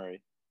Kyler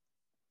Murray.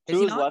 Is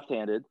Tua's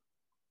left-handed.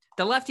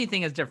 The lefty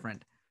thing is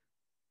different.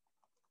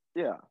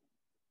 Yeah.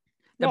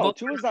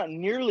 Tua's not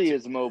nearly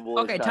as mobile.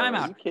 Okay, as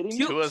timeout. Are you kidding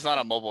me? Tua's not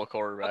a mobile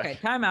quarterback. Okay,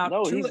 timeout.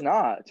 No, he's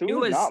not.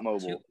 Tua's not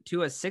mobile.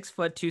 Tua's 6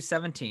 foot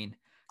 217.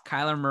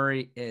 Kyler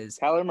Murray's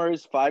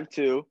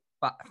 5'2".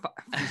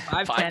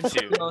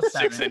 5'10",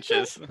 6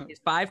 inches. He's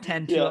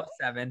 5'10",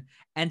 207,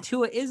 and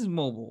Tua is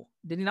mobile.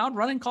 Did he not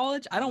run in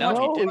college? I don't watch.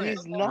 No, him.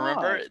 he's not.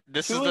 Remember,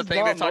 this Tua's is the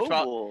thing they talked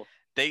mobile.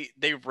 about.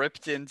 They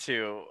ripped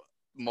into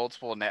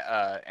multiple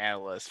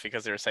analysts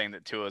because they were saying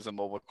that Tua is a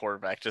mobile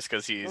quarterback just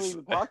because he's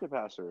a pocket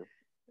passer,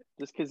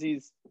 just because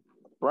he's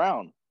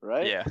brown,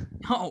 right? Yeah.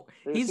 No,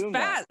 he's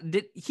fast.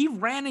 He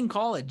ran in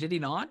college? Did he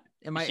not?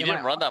 He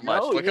didn't run that much.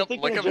 No, look up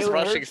his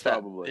rushing stat.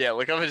 Probably. Yeah,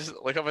 look up his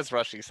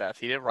rushing stats.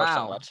 He didn't rush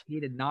that much.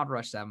 He did not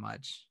rush that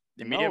much.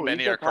 The media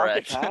many are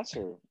correct.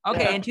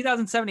 Okay, in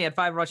 2007 he had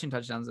 5 rushing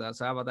touchdowns though.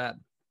 So how about that?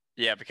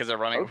 Yeah, because they're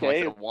running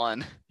with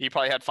 1. He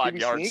probably had 5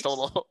 yards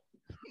total.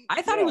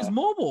 I thought he was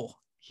mobile.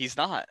 He's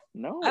not.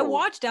 No. I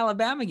watched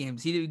Alabama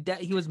games. He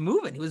was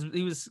moving.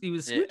 He was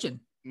switching.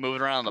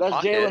 Moving around the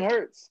pocket. That's Jalen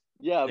Hurts.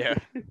 Yeah.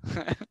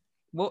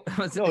 Well,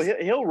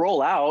 he'll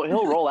roll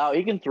out.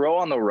 He can throw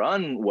on the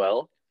run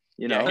well.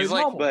 You know, he's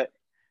like, but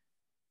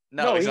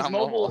he's not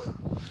mobile.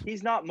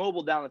 He's not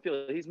mobile down the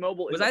field. He's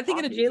mobile. Was I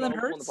thinking of Jalen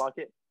Hurts? In the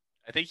pocket.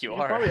 I think you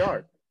probably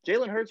are.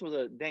 Jalen Hurts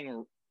was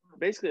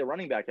basically a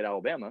running back at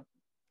Alabama,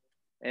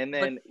 and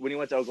then when he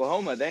went to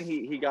Oklahoma, then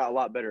he got a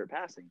lot better at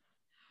passing.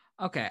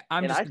 Okay,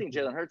 I think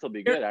Jalen Hurts will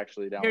be good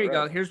actually. Here you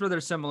go. Here's where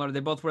they're similar.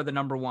 They both were the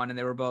number 1, and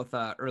they were both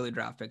early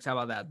draft picks. How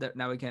about that?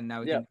 Now we can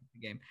pick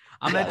the game.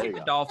 I'm gonna take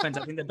the Dolphins.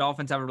 I think the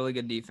Dolphins have a really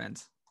good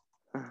defense.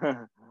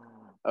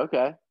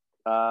 Okay.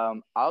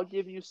 I'll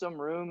give you some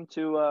room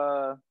to.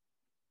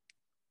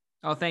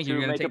 Oh, thank you.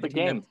 You're gonna take the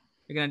game.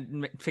 You're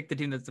gonna pick the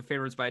team that's the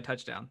favorites by a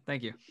touchdown.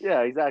 Thank you. Yeah,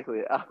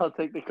 exactly. I'll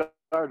take the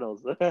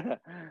Cardinals.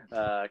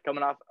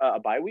 Coming off a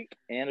bye week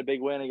and a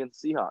big win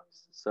against the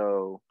Seahawks.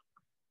 So,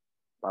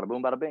 bada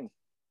boom, bada bing.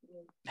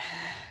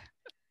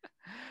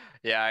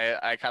 Yeah,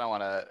 I kind of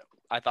want to.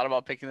 I thought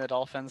about picking the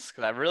Dolphins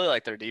because I really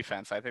like their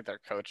defense. I think they're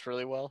coached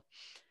really well,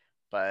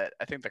 but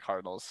I think the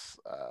Cardinals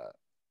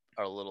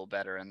are a little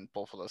better in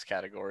both of those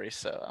categories.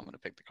 So I'm going to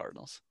pick the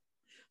Cardinals.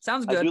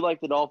 Sounds good. I do like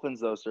the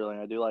Dolphins though, Sterling.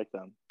 I do like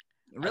them.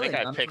 Really? I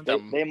think I picked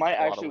them. They might a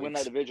lot of actually win that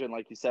weeks. division,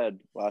 like you said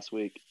last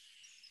week.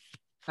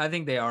 I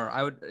think they are.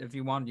 I would, if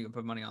you wanted, you could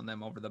put money on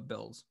them over the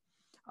Bills.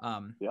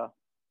 Yeah.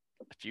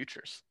 The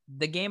futures.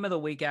 The game of the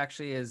week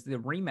actually is the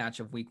rematch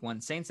of Week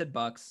 1: Saints at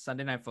Bucks,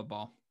 Sunday Night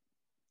Football.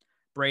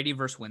 Brady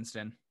versus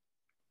Winston.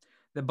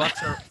 The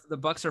Bucks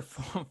are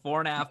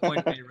 4.5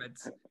 point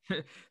favorites,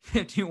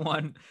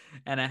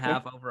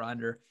 51.5 over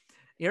under.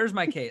 Here's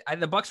my case.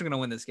 The Bucks are going to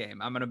win this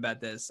game. I'm going to bet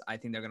this. I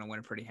think they're going to win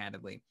it pretty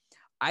handedly.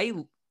 I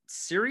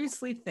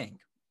seriously think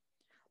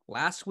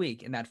last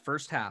week in that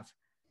first half,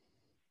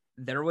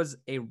 there was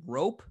a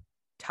rope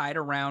tied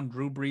around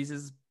Drew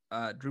Brees'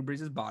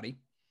 body,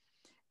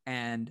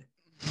 and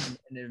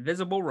an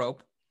invisible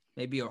rope,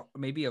 maybe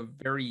a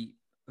very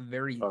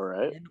All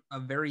right. thin, a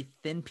very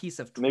thin piece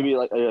of twine. Maybe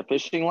like a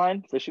fishing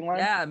line.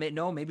 Yeah,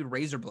 maybe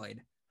razor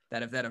blade.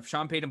 That if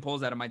Sean Payton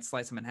pulls that, it might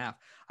slice him in half.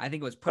 I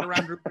think it was put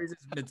around Drew Brees'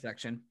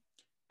 midsection,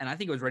 and I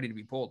think it was ready to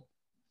be pulled.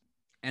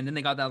 And then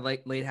they got that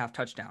late half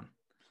touchdown.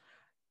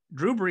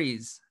 Drew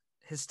Brees,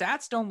 his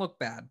stats don't look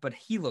bad, but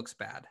he looks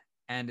bad.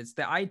 And it's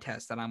the eye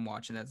test that I'm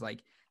watching that's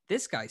like,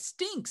 this guy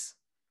stinks.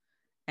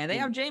 And they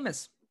have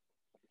Jameis.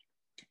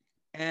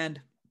 And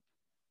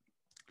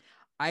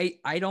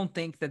I don't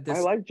think that this.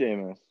 I like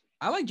Jameis.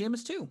 I like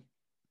Jameis too.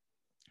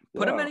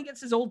 Put him in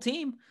against his old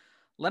team.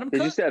 Let him cook.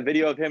 Did you see that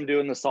video of him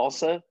doing the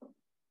salsa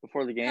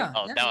before the game? Yeah.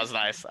 Oh, that was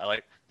nice. I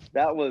like.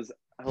 That was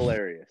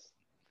hilarious.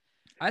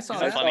 I saw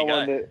He's a that. funny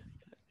guy.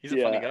 He's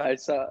a funny guy. I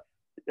saw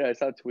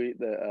a tweet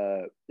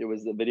that it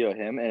was the video of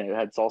him and it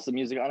had salsa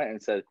music on it and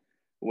it said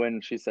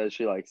when she says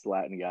she likes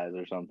Latin guys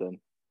or something.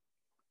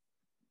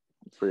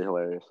 It's pretty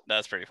hilarious.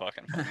 That's pretty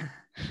fucking funny.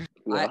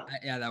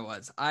 Yeah. That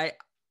was.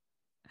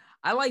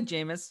 I like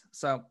Jameis,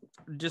 so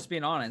just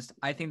being honest,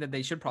 I think that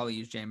they should probably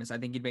use Jameis. I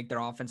think he'd make their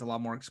offense a lot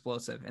more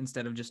explosive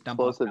instead of just dump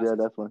off passes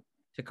definitely.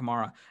 to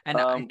Kamara. And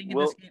I think in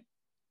this game,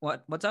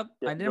 what's up?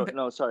 Yeah, I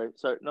didn't. sorry.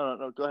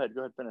 No. Go ahead.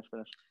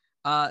 Finish.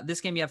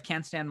 This game you have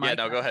Can't Stand Mike.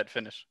 Yeah, no, go ahead.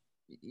 Finish.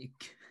 You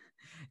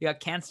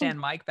got Can't Stand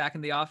Mike back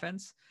in the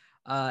offense.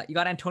 You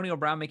got Antonio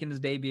Brown making his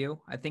debut.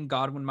 I think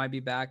Godwin might be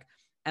back.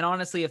 And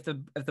honestly, if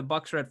the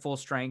Bucs are at full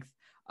strength,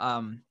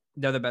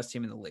 they're the best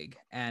team in the league.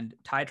 And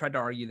Ty tried to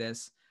argue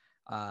this.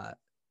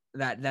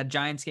 That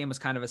Giants game was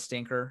kind of a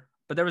stinker,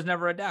 but there was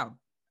never a doubt.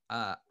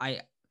 I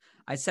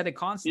said it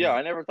constantly. Yeah,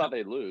 I never thought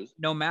they'd lose.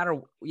 No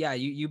matter,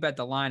 you bet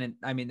the line, and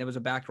I mean there was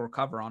a backdoor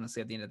cover,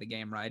 honestly, at the end of the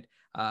game, right?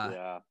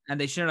 And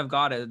they shouldn't have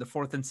got it. The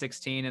 4th and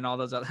 16 and all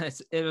those other.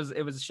 It was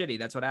shitty.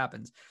 That's what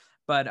happens.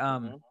 But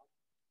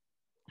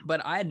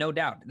But I had no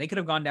doubt they could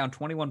have gone down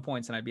 21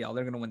 points and I'd be all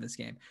they're going to win this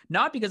game.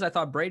 Not because I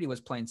thought Brady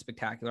was playing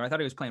spectacular. I thought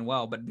he was playing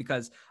well, but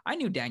because I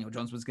knew Daniel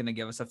Jones was going to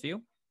give us a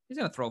few. He's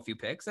going to throw a few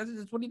picks. That's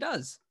what he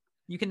does.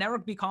 You can never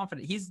be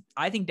confident.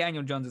 I think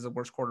Daniel Jones is the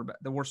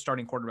worst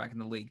starting quarterback in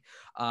the league.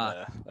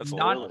 That's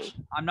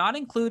I'm not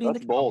including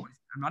That's the bold. Cowboys.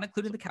 I'm not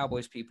including the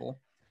Cowboys people.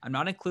 I'm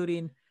not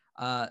including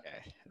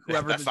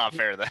whoever. That's not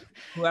fair then.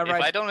 Whoever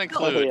if I don't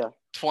include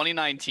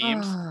 29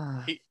 teams,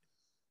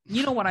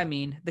 you know what I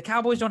mean. The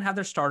Cowboys don't have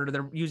their starter.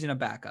 They're using a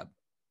backup.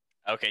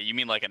 Okay, you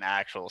mean like an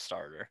actual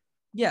starter?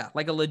 Yeah,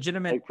 like a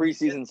legitimate like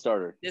preseason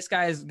starter. This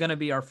guy is going to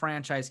be our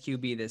franchise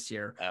QB this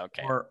year.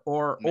 Okay.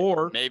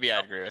 Or maybe I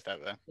agree with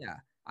that then. Yeah.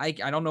 I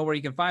don't know where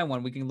you can find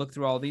one. We can look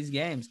through all these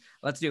games.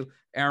 Let's do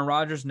Aaron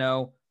Rodgers,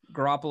 no.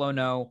 Garoppolo,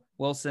 no.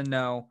 Wilson,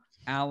 no.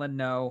 Allen,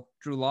 no.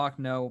 Drew Lock,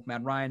 no.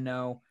 Matt Ryan,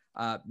 no.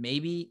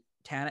 Maybe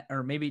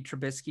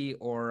Trubisky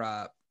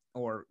or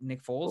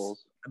Nick Foles.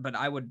 But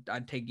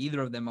I'd take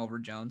either of them over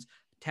Jones.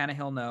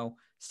 Tannehill, no.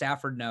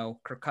 Stafford,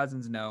 no. Kirk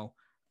Cousins, no.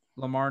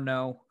 Lamar,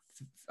 no.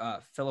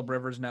 Phillip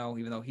Rivers, no.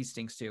 Even though he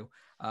stinks too.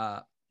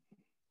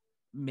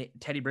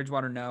 Teddy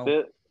Bridgewater,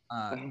 no.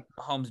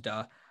 Mahomes,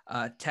 duh.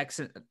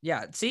 Texan,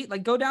 yeah. See,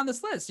 like go down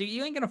this list.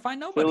 You ain't gonna find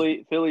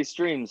nobody. Philly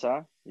streams,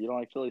 huh? You don't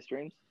like Philly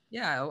streams?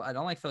 Yeah, I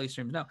don't like Philly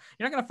streams. No,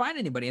 you're not gonna find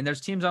anybody. And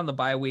there's teams on the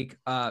bye week.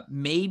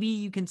 Maybe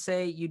you can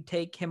say you'd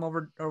take him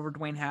over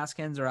Dwayne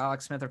Haskins or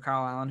Alex Smith or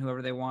Kyle Allen,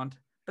 whoever they want.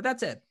 But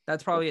that's it.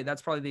 That's probably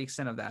the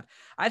extent of that.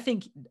 I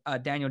think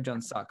Daniel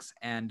Jones sucks,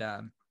 and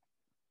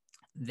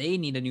they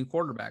need a new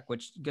quarterback.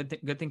 Which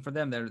good thing for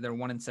them. They're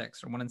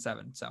 1-6 or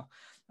 1-7. So,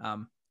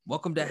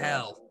 welcome to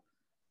hell.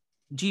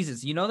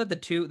 Jesus, you know that the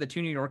two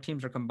New York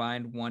teams are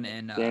combined one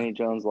in Danny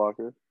Jones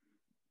locker.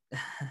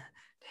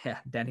 Yeah,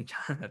 Danny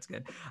Jones, that's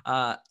good.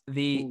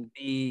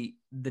 The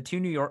two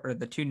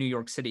New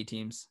York City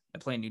teams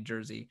that play in New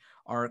Jersey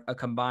are a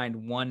combined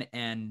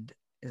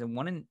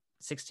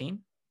 1-16?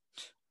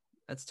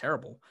 That's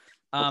terrible.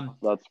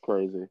 That's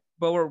crazy.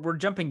 But we're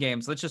jumping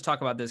games. Let's just talk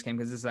about this game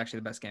because this is actually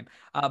the best game.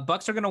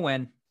 Bucks are gonna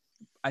win.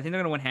 I think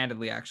they're gonna win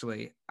handedly.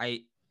 Actually,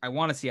 I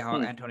want to see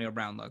how Antonio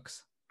Brown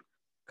looks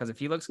because if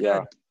he looks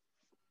good.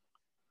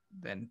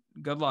 Then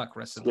good luck,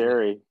 rest of the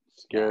league.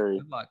 Scary.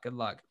 Yeah, good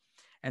luck.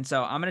 And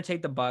so I'm going to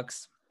take the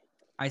Bucks.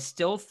 I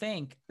still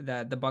think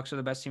that the Bucks are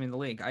the best team in the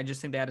league. I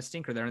just think they had a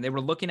stinker there, and they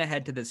were looking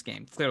ahead to this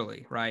game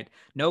clearly, right?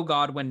 No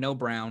Godwin, no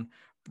Brown.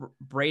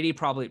 Brady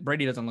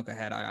doesn't look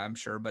ahead, I'm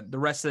sure, but the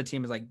rest of the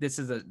team is like, this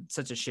is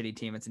such a shitty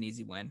team. It's an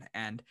easy win.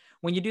 And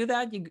when you do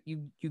that,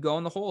 you go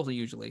in the hole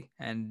usually,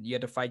 and you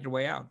had to fight your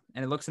way out.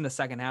 And it looks in the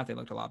second half, they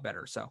looked a lot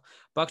better. So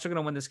Bucks are going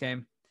to win this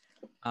game,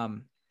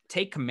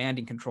 take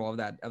commanding control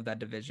of that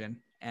division.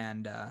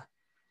 And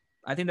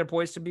I think they're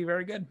poised to be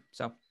very good.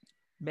 So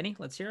Benny,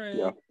 let's hear it.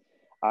 Yeah.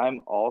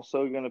 I'm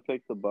also going to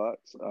pick the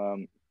Bucks.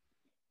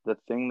 The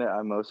thing that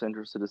I'm most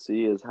interested to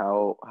see is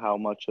how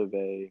much of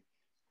a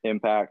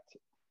impact,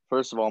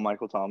 first of all,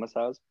 Michael Thomas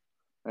has,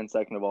 and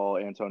second of all,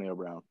 Antonio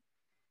Brown.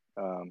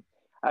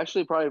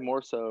 Actually, probably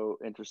more so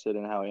interested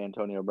in how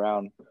Antonio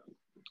Brown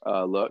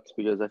looked,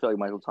 because I feel like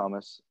Michael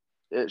Thomas,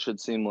 it should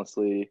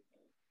seamlessly,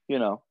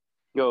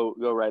 go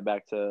right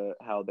back to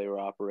how they were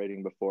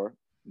operating before.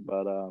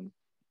 But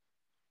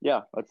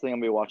yeah, that's the thing I'm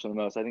gonna be watching the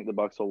most. I think the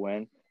Bucks will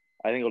win.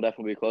 I think it'll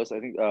definitely be close. I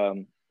think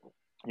the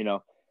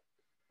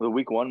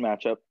week 1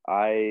 matchup,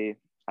 I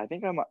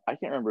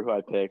can't remember who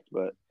I picked,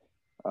 but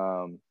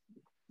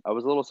I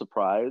was a little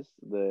surprised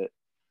that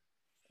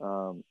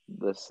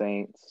the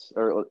Saints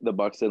or the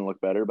Bucks didn't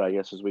look better, but I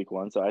guess it was week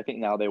 1. So I think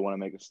now they want to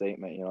make a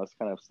statement. It's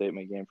kind of a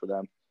statement game for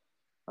them.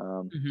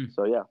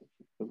 So yeah,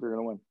 I think they're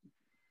gonna win.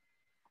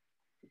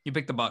 You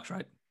picked the Bucks,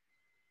 right?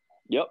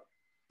 Yep.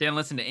 Didn't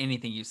listen to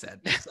anything you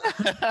said.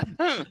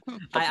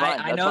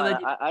 I know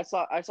that I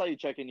saw you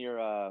checking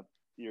your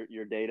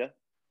data.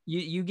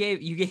 You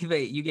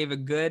gave a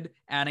good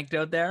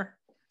anecdote there.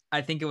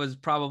 I think it was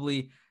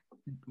probably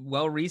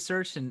well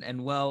researched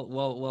and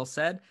well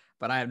said,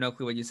 but I have no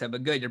clue what you said.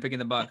 But good, you're picking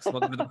the Bucks.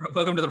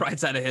 Welcome to the right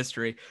side of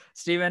history.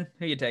 Steven,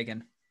 who you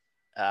taking?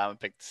 I'm gonna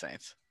pick the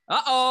Saints.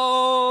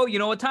 Uh-oh, you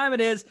know what time it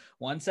is.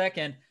 1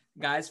 second.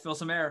 Guys, fill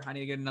some air. I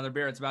need to get another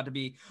beer. It's about to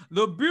be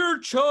the beer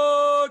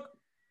chug.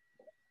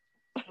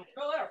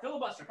 Fill air,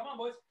 filibuster. Come on,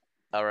 boys.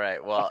 All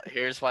right. Well,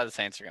 here's why the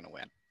Saints are going to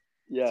win.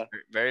 Yeah. It's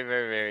very,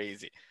 very, very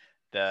easy.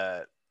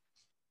 The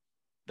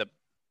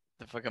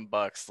fucking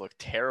Bucks looked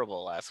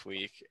terrible last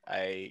week.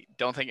 I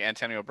don't think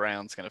Antonio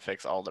Brown's going to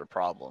fix all their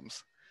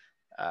problems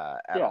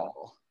at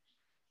all.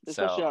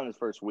 Especially on his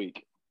first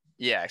week.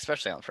 Yeah,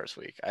 especially on the first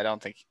week. I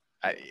don't think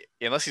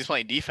unless he's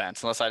playing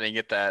defense, unless I didn't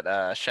get that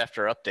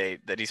Schefter update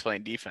that he's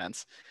playing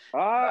defense.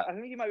 I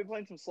think he might be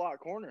playing some slot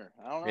corner.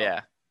 I don't know.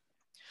 Yeah.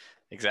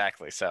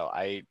 Exactly. So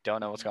I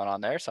don't know what's going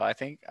on there. So I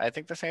think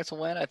the Saints will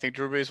win. I think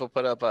Drew Brees will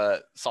put up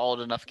a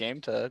solid enough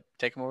game to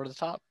take him over to the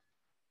top.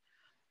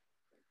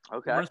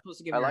 Okay. We're supposed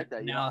to give that.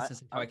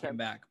 analysis of how I came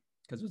back,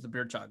 because it was the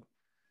beer chug.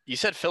 You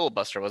said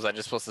filibuster. Was I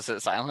just supposed to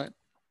sit silent?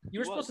 You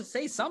were supposed to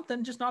say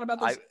something, just not about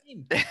this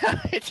game.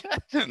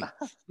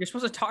 You're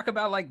supposed to talk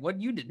about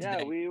what you did today.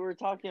 Yeah, we were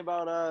talking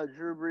about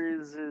Drew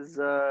Brees'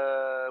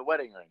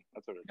 wedding ring.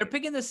 That's what it is. You're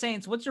picking the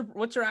Saints. What's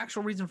your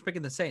actual reason for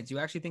picking the Saints? You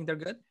actually think they're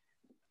good?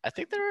 I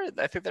think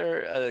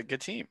they're a good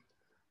team.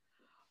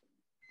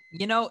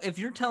 If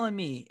you're telling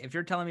me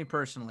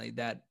personally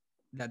that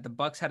the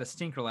Bucks had a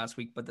stinker last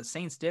week, but the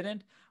Saints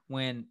didn't,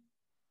 when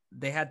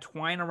they had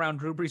twine around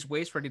Drew Brees'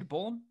 waist ready to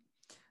pull him,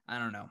 I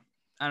don't know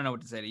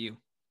what to say to you.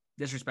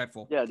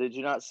 Disrespectful. Yeah, did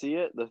you not see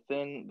it? The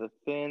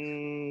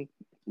thin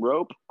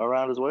rope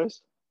around his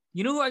waist.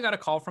 You know who I got a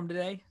call from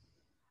today?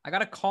 I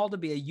got a call to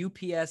be a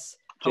UPS.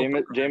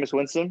 Jameis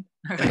Winston.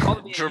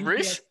 Drew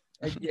Brees.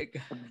 I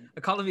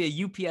called to be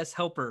a UPS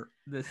helper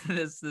this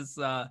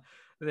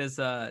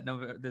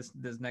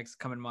next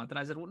coming month, and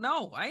I said, "Well,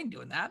 no, I ain't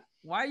doing that.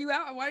 Why are you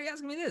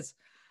asking me this?"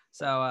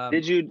 So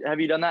have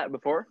you done that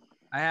before?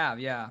 I have,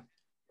 yeah.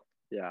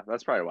 Yeah,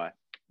 that's probably why.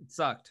 It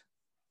sucked.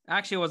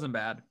 Actually, it wasn't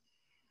bad,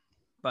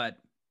 but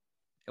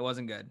it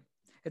wasn't good.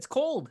 It's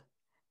cold,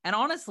 and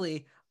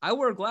honestly, I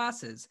wear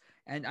glasses,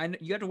 and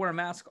you have to wear a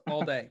mask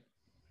all day,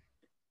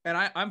 and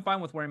I'm fine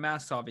with wearing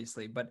masks,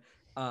 obviously, but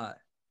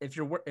if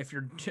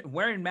you're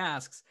wearing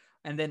masks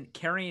and then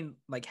carrying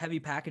heavy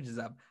packages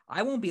up,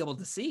 I won't be able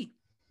to see.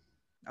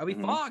 I'll be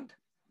fogged.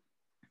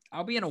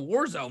 I'll be in a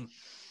war zone.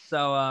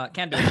 So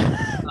can't do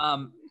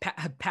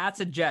it. Pats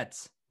and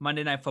Jets,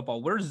 Monday Night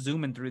Football. We're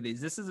zooming through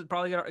these. This is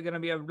probably going to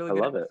be a really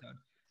good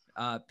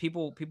episode.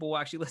 People will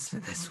actually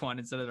listen to this one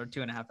instead of our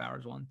 2.5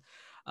 hours one.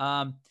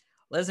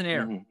 Listen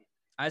here.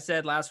 I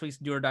said last week's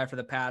do or die for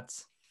the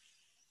Pats.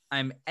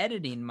 I'm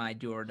editing my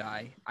do or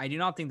die. I do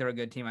not think they're a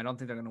good team. I don't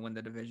think they're going to win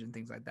the division,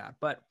 things like that.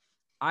 But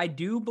I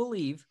do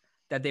believe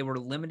that they were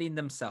limiting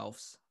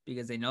themselves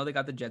because they know they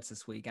got the Jets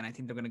this week. And I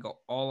think they're going to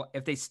go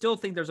if they still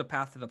think there's a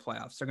path to the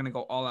playoffs, they're going to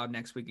go all out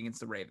next week against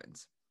the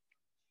Ravens.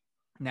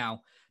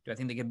 Now, do I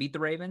think they can beat the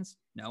Ravens?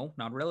 No,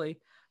 not really.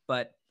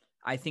 But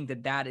I think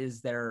that's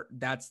their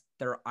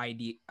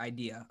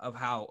idea of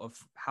how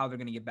they're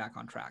going to get back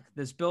on track.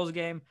 This Bills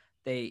game,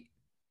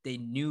 they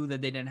knew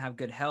that they didn't have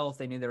good health.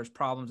 They knew there was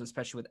problems,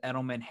 especially with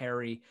Edelman,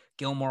 Harry,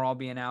 Gilmore all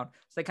being out.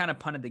 So they kind of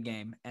punted the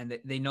game, and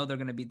they know they're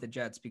going to beat the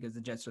Jets because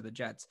the Jets are the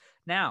Jets.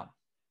 Now,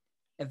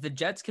 if the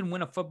Jets can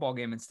win a football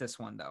game, it's this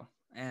one, though.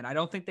 And I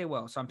don't think they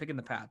will, so I'm picking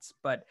the Pats.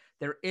 But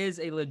there is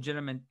a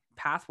legitimate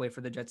pathway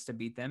for the Jets to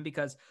beat them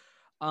because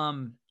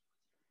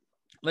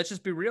let's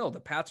just be real. The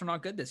Pats are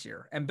not good this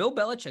year. And Bill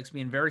Belichick's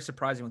being very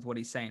surprising with what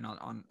he's saying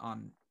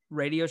on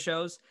radio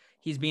shows,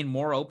 he's being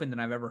more open than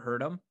I've ever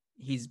heard him.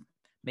 He's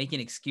making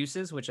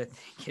excuses, which I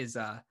think is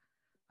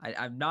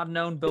I've not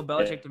known Bill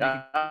Belichick to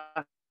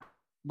make.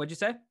 What'd you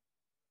say?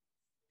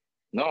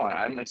 No,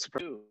 I'm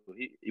surprised.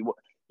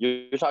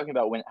 You're talking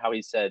about how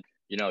he said,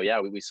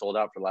 we sold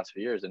out for the last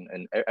few years,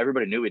 and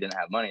everybody knew we didn't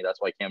have money. That's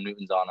why Cam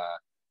Newton's on a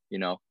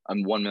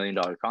 $1 million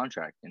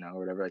contract, or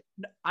whatever.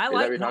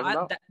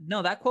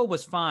 That quote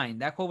was fine.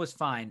 That quote was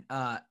fine.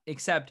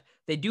 Except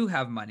they do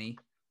have money.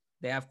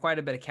 They have quite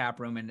a bit of cap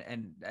room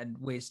and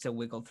ways to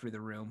wiggle through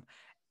the room.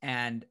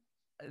 And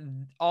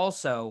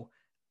also,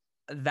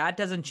 that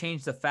doesn't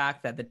change the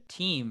fact that the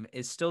team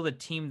is still the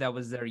team that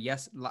was there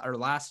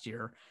last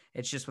year.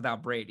 It's just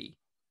without Brady.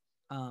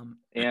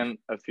 And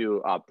a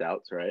few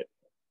opt-outs, right?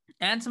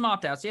 And some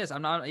opt-outs. Yes,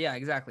 I'm not. Yeah,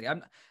 exactly.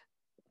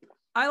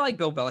 I like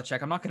Bill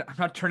Belichick. I'm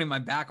not turning my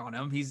back on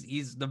him.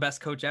 He's the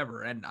best coach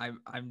ever, and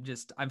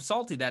I'm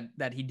salty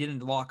that he didn't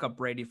lock up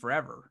Brady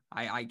forever.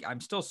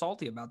 I'm still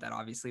salty about that,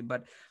 obviously,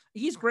 but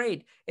he's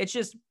great. It's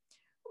just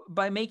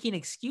by making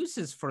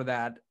excuses for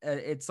that,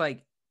 it's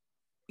like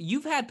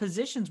you've had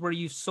positions where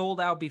you sold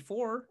out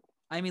before.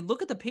 I mean,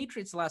 look at the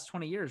Patriots the last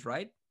 20 years,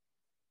 right?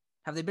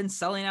 Have they been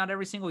selling out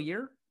every single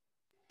year?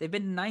 They've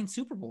been to 9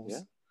 Super Bowls. Yeah.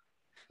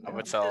 I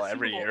would sell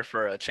every year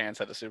for a chance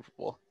at a Super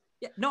Bowl.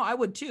 Yeah, no, I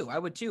would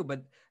too.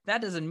 But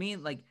that doesn't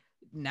mean like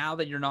now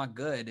that you're not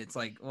good, it's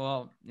like,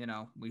 well,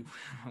 we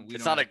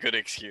it's not a good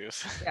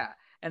excuse. Yeah.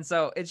 And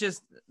so it's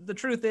just the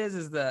truth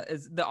is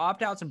the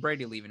opt-outs and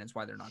Brady leaving is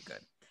why they're not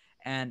good.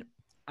 And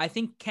I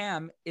think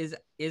Cam is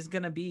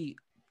going to be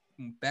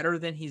better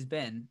than he's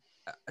been,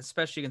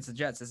 especially against the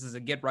Jets. This is a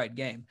get right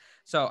game.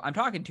 So I'm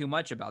talking too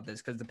much about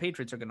this because the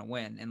Patriots are going to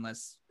win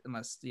unless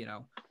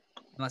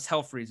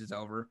hell freezes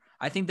over.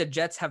 I think the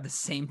Jets have the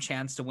same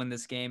chance to win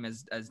this game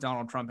as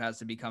Donald Trump has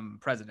to become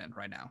president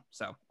right now.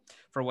 So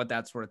for what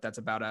that's worth, that's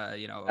about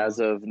as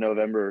of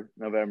November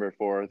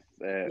 4th.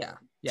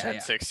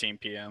 16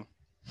 p.m.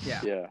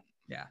 Yeah.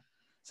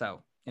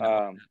 So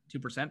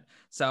 2%.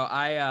 So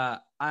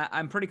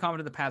I'm pretty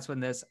confident the Pats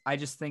win this. I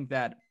just think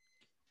that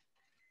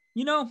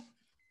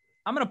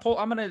I'm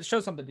gonna show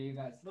something to you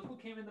guys. Look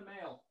what came in the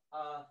mail.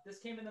 This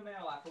came in the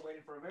mail after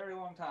waiting for a very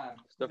long time.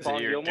 Is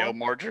it your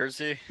Gilmore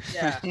jersey?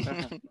 Yeah.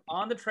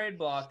 On the trade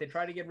block, they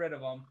tried to get rid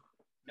of him.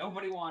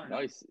 Nobody wanted him.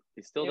 No, he's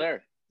still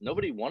there.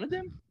 Nobody wanted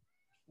him?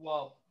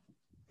 Well,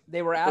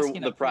 they were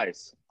asking for the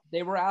price.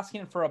 They were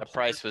asking for the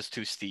price was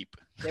too steep.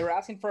 They were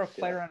asking for a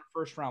player and a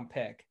first-round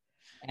pick,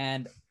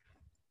 and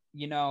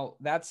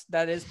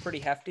that is pretty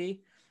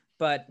hefty.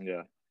 But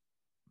yeah,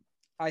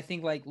 I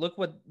think look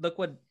what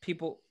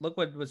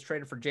was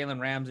traded for Jalen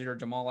Ramsey or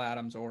Jamal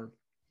Adams, or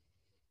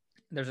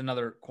there's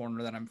another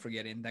corner that I'm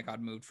forgetting that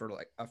got moved for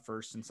like a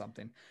first and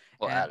something.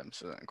 Well,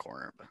 Adams isn't a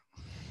corner, but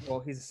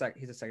he's a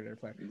secondary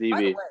player. DB.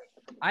 By the way,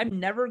 I'm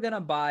never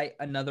gonna buy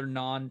another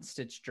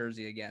non-stitched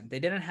jersey again. They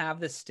didn't have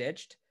this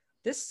stitched.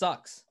 This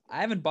sucks. I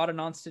haven't bought a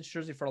non-stitched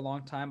jersey for a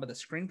long time, but the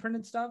screen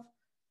printed stuff,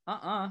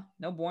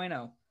 no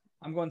bueno.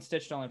 I'm going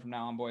stitched only from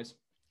now on, boys.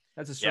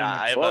 That's a yeah.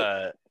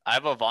 I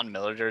have a Von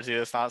Miller jersey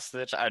that's not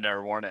stitched. I've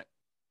never worn it.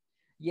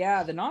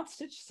 Yeah, the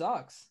non-stitched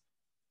sucks.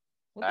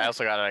 I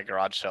also got it at a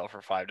garage sale for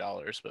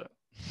 $5, but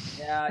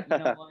yeah, you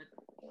know what?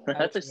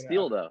 That's a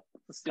steal, though.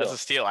 That's a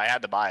steal. I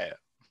had to buy it.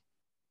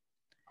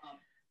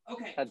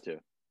 Okay. Had to.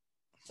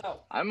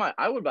 So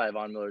I would buy a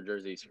Von Miller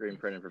jersey screen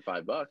printed for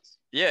 $5.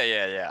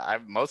 Yeah.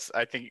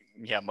 I think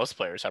most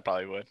players I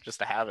probably would just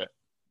to have it.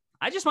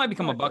 I just might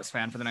become a Bucks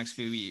fan for the next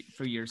few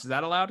years. Is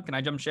that allowed? Can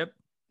I jump ship?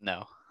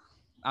 No.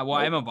 Well,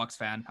 I'm a Bucks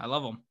fan. I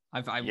love them.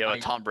 You have a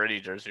Tom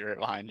Brady jersey right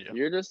behind you.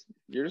 You're just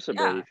a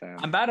Brady fan.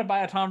 I'm about to buy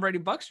a Tom Brady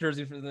Bucks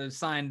jersey for the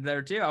sign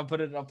there too. I'll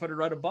put it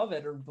right above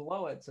it or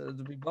below it, so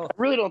it'll be both. I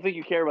really don't think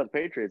you care about the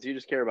Patriots. You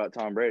just care about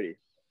Tom Brady.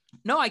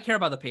 No, I care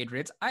about the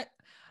Patriots. I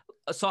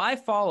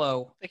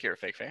follow. I think you're a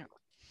fake fan.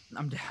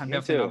 I'm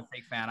definitely not a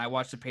fake fan. I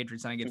watch the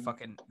Patriots and I get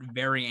fucking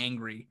very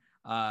angry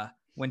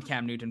when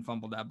Cam Newton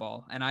fumbled that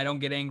ball, and I don't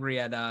get angry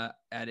at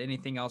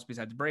anything else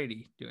besides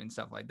Brady doing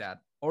stuff like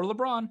that or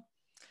LeBron.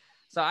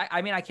 So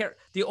I mean, I care.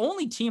 The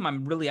only team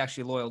I'm really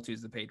actually loyal to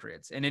is the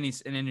Patriots in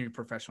any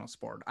professional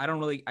sport. I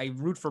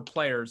root for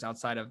players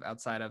outside of.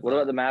 What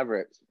about the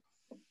Mavericks?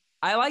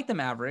 I like the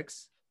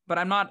Mavericks, but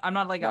I'm not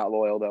like not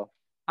loyal though.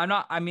 I'm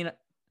not. I mean,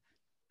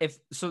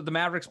 the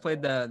Mavericks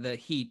played the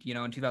Heat,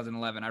 in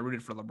 2011, I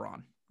rooted for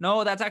LeBron.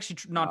 No, that's actually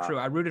not true.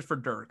 I rooted for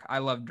Dirk. I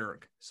love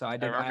Dirk, so I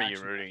did. I remember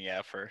you rooting,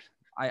 for.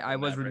 I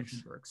was rooting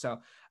for Dirk. So,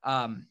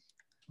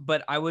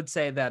 but I would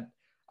say that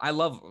I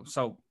love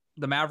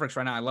the Mavericks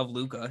right now. I love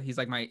Luka. He's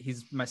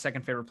my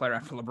second favorite player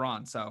after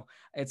LeBron. So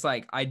it's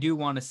like I do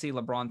want to see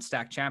LeBron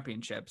stack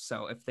championships.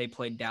 So if they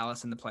played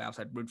Dallas in the playoffs,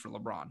 I'd root for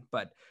LeBron.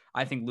 But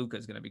I think Luka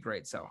is going to be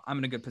great. So I'm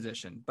in a good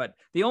position. But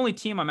the only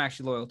team I'm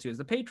actually loyal to is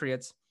the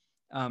Patriots.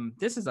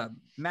 This is a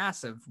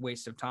massive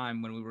waste of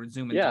time when we were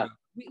zooming through.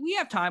 We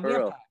have time. We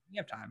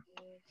have time.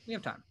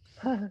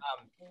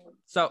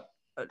 So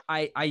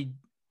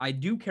I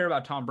do care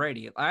about Tom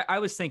Brady. I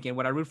was thinking,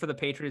 would I root for the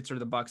Patriots or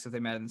the Bucks if they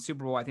met in the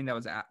Super Bowl? I think that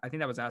was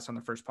asked on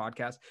the first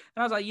podcast,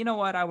 and I was like, you know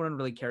what? I wouldn't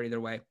really care either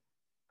way.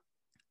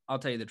 I'll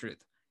tell you the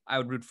truth. I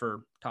would root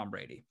for Tom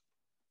Brady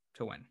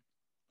to win.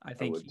 I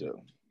think would too.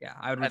 Yeah,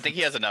 I think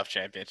he has enough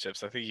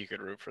championships. I think you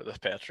could root for the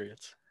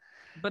Patriots.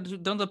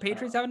 But don't the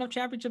Patriots have enough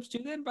championships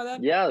too then by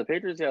that? Yeah, the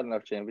Patriots got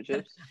enough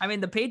championships. I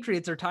mean, the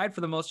Patriots are tied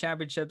for the most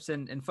championships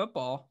in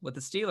football with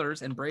the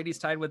Steelers, and Brady's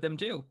tied with them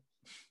too.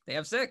 They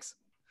have 6.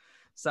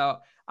 So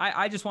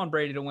I just want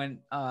Brady to win.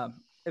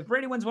 If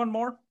Brady wins one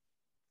more,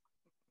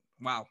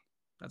 wow.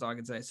 That's all I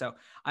can say. So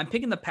I'm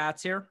picking the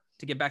Pats here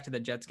to get back to the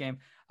Jets game.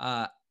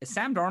 Is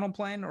Sam Darnold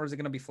playing or is it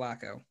going to be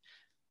Flacco?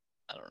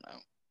 I don't know.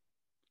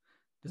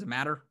 Does it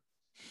matter?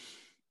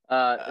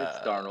 It's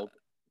Darnold.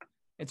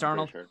 It's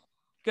Darnold. Sure.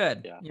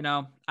 Good. Yeah. You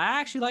know, I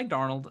actually like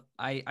Darnold.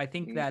 I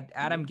think that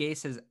Adam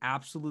Gase has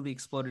absolutely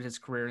exploded his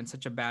career in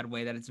such a bad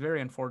way that it's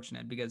very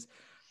unfortunate because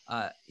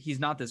he's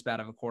not this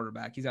bad of a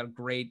quarterback. He's got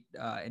great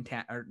not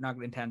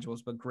intangibles,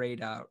 but great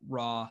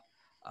raw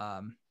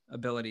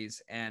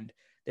abilities. And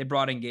they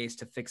brought in Gase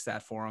to fix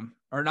that for him,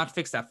 or not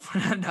fix that.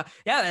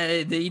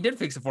 Yeah, he did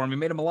fix it for him. He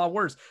made him a lot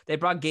worse. They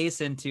brought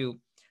Gase in to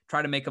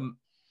try to make him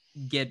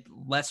get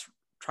less.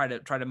 Try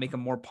to make him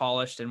more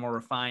polished and more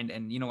refined.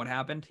 And you know what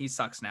happened? He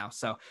sucks now.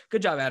 So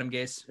good job, Adam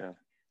Gase. Yeah.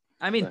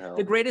 I mean,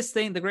 the greatest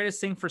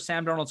thing for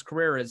Sam Darnold's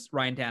career is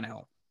Ryan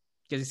Tannehill,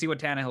 because you see what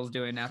Tannehill's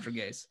doing after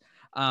Gase.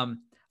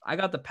 I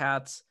got the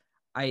Pats.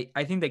 I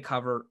think they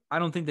cover. I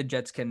don't think the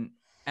Jets can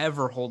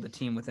ever hold a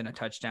team within a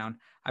touchdown.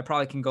 I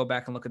probably can go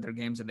back and look at their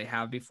games that they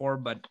have before,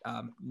 but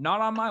not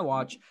on my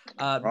watch.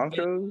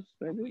 Broncos,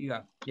 maybe?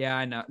 Yeah,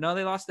 I know. No,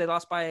 they lost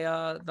by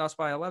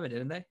 11,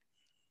 didn't they?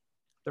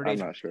 38. I'm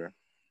not sure.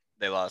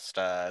 They lost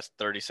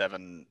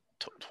 37-28.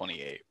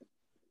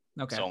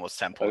 Okay. So almost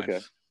 10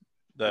 points.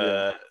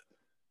 Okay.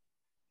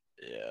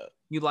 Yeah.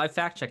 You live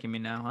fact checking me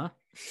now, huh?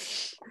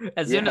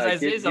 As soon as I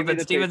say something,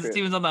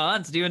 Steven's on the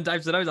hunt. Steven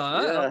types it out. He's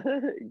like, yeah,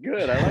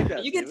 good. I like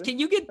that. Can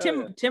you get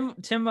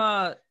Tim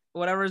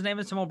whatever his name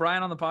is, Tim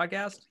O'Brien on the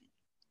podcast?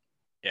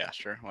 Yeah,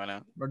 sure. Why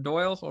not? Or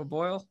Doyle or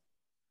Boyle?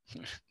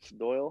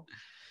 Boyle,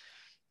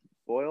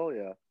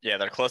 yeah. Yeah,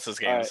 their closest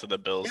game is to the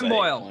Bills. Tim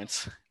Boyle.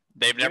 Points.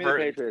 They've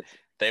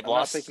I'm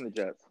lost not picking the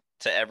Jets.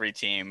 To every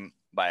team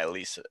by at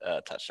least a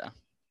touchdown.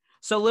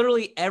 So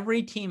literally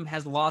every team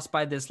has lost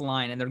by this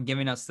line, and they're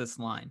giving us this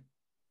line.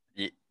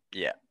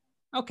 Yeah.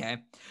 Okay.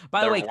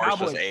 By the way,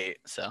 Cowboys 8.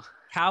 So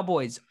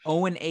Cowboys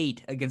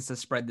 0-8 against the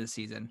spread this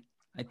season.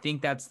 I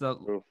think that's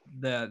the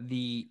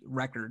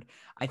record.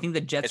 I think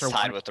the Jets are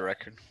tied with the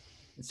record.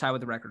 It's tied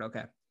with the record.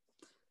 Okay.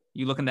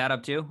 You looking that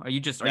up too? I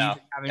just knew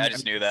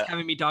that.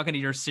 Having me talking to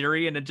your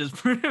Siri and it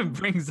just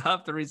brings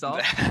up the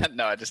result?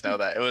 No, I just know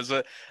that. It was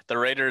the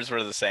Raiders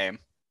were the same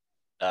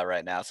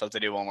right now. So if they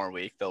do one more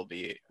week, they'll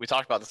be. We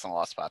talked about this on the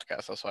last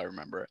podcast. That's why I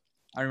remember it.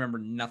 I remember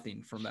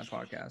nothing from that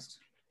podcast.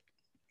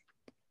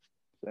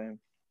 Same.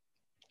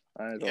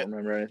 I don't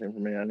remember anything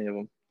from any of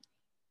them.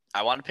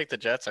 I want to pick the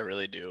Jets. I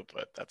really do,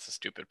 but that's a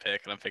stupid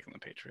pick, and I'm picking the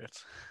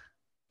Patriots.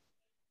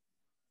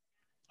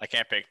 I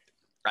can't pick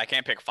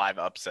 5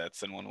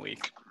 upsets in 1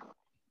 week.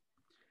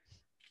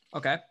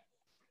 Okay.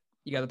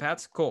 You got the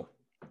Pats? Cool.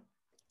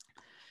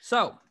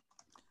 So,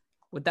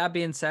 with that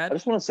being said, I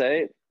just want to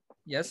say,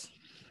 yes,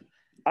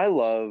 I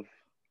love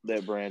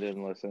that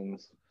Brandon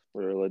listens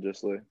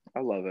religiously. I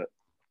love it.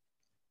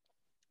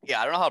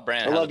 Yeah, I don't know how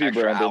Brandon has an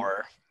extra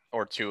hour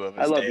or 2 of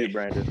his day. I love you,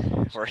 Brandon.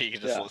 Where he can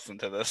just listen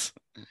to this.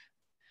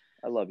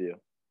 I love you.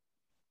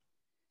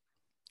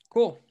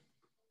 Cool.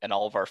 And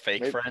all of our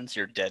fake friends,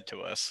 you're dead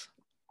to us.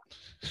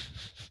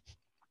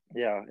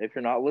 Yeah, if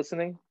you're not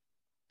listening,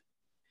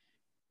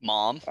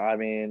 Mom, I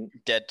mean,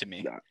 dead to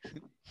me.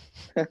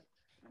 All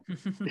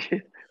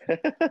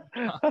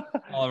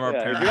of our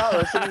if you're not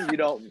listening, you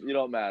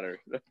don't matter.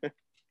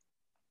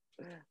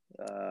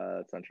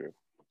 That's not true.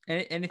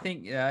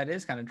 Anything? Yeah, it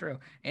is kind of true.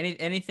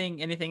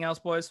 Anything else,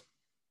 boys?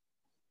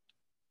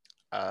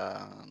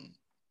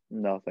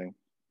 Nothing.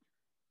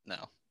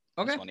 No.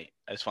 Okay.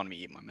 I just want to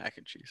eat my mac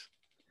and cheese.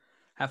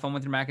 Have fun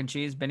with your mac and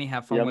cheese, Benny.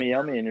 Have fun.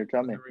 Yummy in your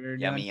tummy.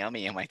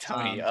 Yummy in my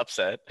tummy.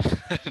 Upset.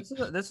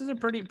 This is a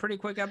pretty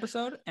quick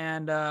episode,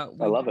 and I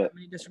love it.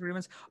 Many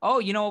disagreements. Oh,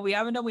 you know what we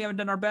haven't done? We haven't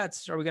done our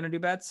bets. Are we gonna do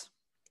bets?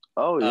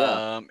 Oh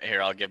yeah.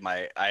 Here I'll give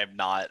I have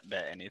not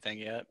bet anything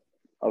yet.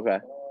 Okay.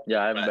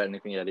 Yeah, I haven't bet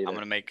anything yet either. I'm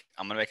gonna make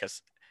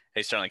us.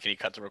 Hey Sterling, can you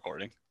cut the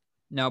recording?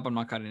 Nope, I'm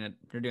not cutting it.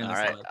 You're doing this.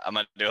 All right, live. I'm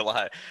gonna do it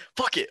live.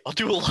 Fuck it, I'll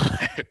do it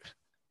live.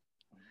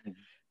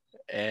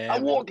 And I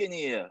walk in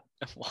here.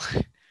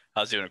 I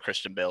was doing a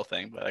Christian Bale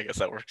thing, but I guess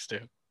that works too.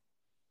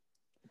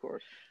 Of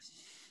course.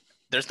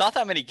 There's not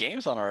that many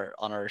games on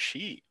our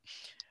sheet.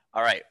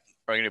 All right,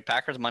 we're gonna do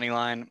Packers money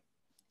line,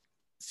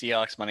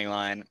 Seahawks money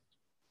line,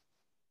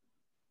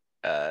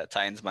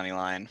 Titans money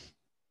line,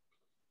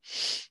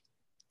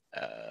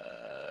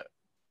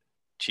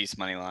 Chiefs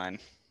money line.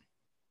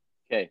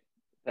 Okay,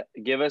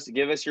 give us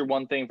your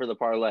one thing for the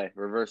parlay.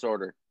 Reverse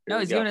order. No,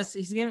 he's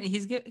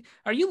giving.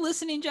 Are you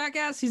listening,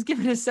 jackass? He's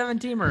giving his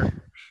 7-teamer.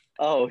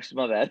 Oh,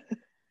 my bad.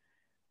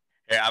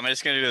 Yeah, I'm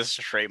just gonna do this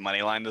straight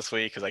money line this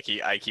week because I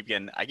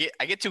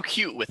get too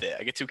cute with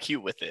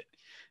it.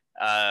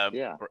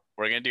 Yeah.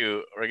 We're gonna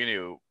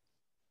do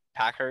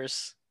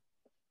Packers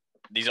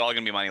these are all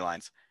going to be money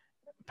lines.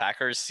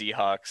 Packers,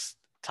 Seahawks,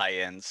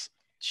 Titans,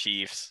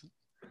 Chiefs,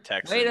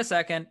 Texans. Wait a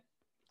second.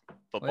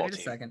 Football Wait a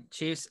team. second.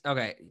 Chiefs.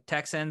 Okay.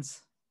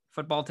 Texans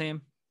football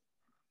team.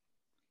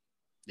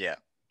 Yeah.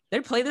 They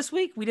play this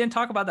week? We didn't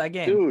talk about that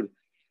game. Dude,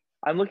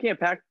 I'm looking at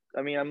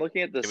I'm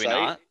looking at the Did we site.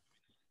 not?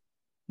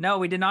 No,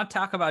 we did not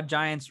talk about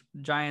Giants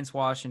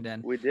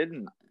Washington. We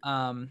didn't.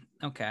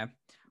 Okay.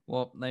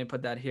 Well, let me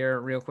put that here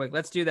real quick.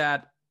 Let's do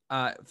that.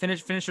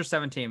 Finish your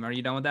 17. Are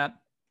you done with that?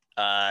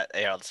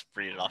 Yeah, let's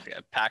read it off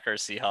again.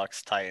 Packers,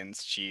 Seahawks,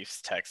 Titans,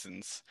 Chiefs,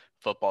 Texans,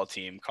 football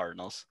team,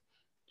 Cardinals.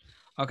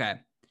 Okay.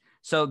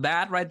 So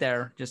that right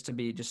there, just to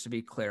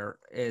be clear,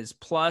 is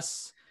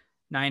plus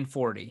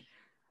 940.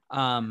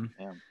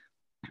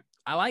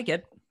 I like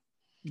it.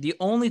 The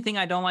only thing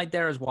I don't like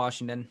there is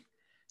Washington.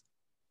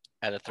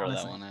 I had to throw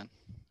Honestly. that one in.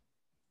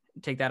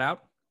 Take that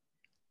out?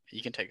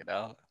 You can take it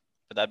out,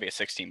 but that'd be a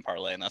 16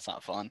 parlay, and that's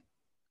not fun.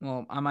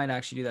 Well, I might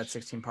actually do that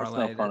 16 That's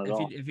parlay. not fun at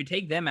all. If you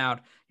take them out,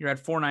 you're at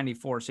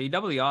 494. So you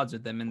double the odds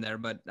with them in there.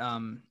 But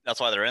That's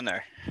why they're in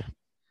there.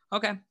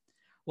 okay.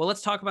 Well,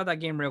 let's talk about that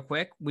game real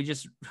quick.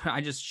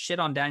 I just shit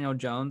on Daniel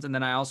Jones, and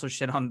then I also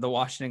shit on the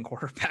Washington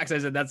quarterbacks. I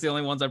said that's the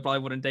only ones I probably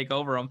wouldn't take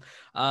over them.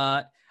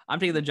 I'm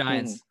taking the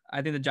Giants.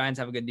 I think the Giants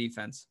have a good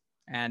defense,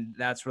 and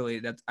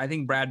I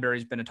think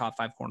Bradbury's been a top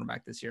 5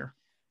 cornerback this year.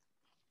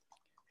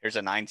 Here's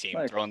a 9 team.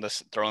 Nice. Throwing the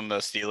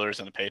Steelers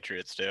and the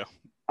Patriots too.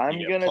 I'm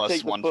You gonna get plus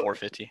take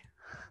 450.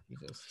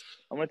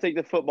 I'm gonna take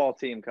the football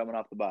team coming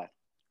off the bye.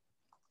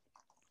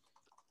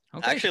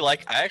 Okay.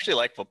 I actually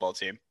like football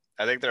team.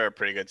 I think they're a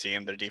pretty good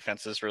team. Their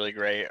defense is really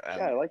great.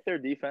 Yeah, I like their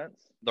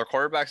defense. Their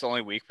quarterback's the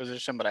only weak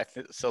position, but I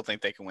still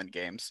think they can win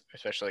games,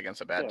 especially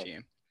against a bad Yeah.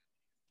 team.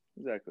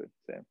 Exactly.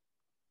 Same.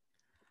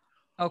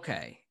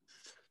 Okay.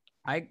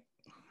 I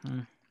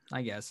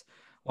guess.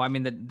 Well, I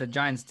mean, the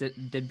Giants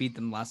did beat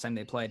them last time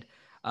they played,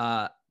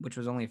 which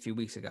was only a few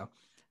weeks ago.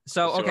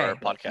 So, Let's do okay. our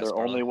podcast Their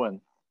parlay. only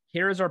win.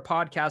 Here is our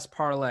podcast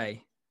parlay.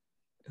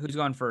 Who's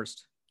going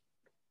first?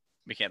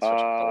 We can't switch up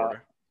the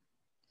order.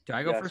 Do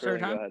I go first every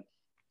Sterling, time? Go ahead.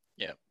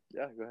 Yeah.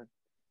 Yeah, go ahead.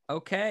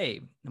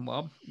 Okay.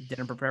 Well,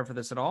 didn't prepare for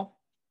this at all.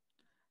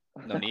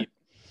 No need.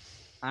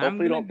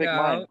 Hopefully don't pick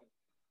mine.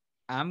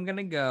 I'm going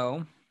to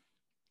go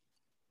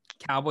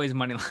Cowboys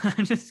money line.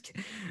 I'm just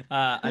kidding.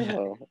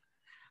 Oh.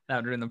 That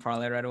would ruin the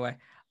parlay right away.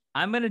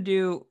 I'm going to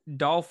do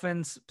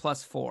Dolphins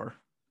plus 4.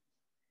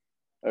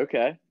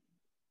 Okay.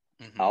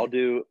 Mhm. I'll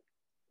do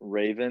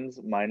Ravens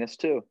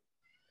 -2.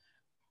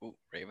 Ooh,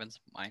 Ravens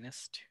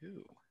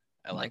 -2.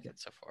 I I like like it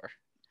so far.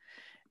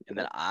 And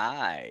then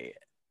I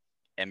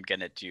am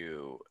gonna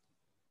do.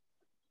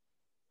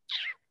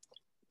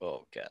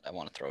 Oh god, I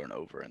want to throw an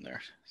over in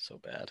there so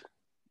bad.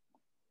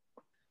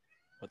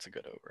 What's a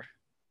good over?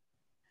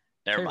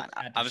 Never Sure. mind.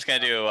 I'm just gonna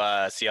do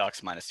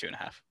Seahawks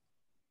 -2.5.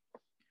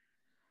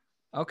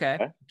 Okay.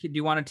 Okay. Do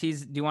you want to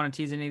tease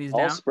any of these All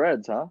down?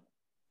 spreads, huh?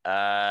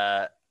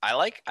 I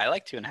like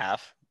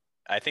 2.5.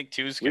 I think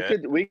 2's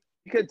good. We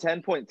could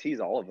 10-point tease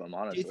all of them, Do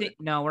honestly. you think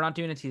no, we're not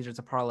doing a teaser, it's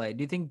a parlay.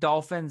 Do you think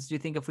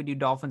if we do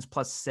Dolphins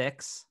plus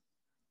 6,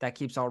 that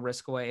keeps all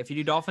risk away? If you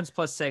do Dolphins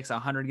plus 6,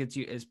 100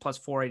 is plus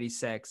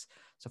 486.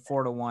 So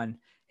 4-1.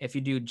 If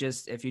you do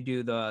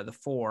the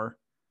 4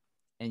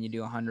 and you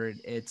do 100,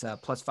 it's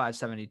plus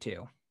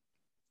 572.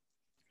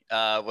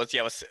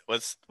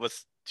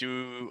 Let's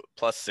do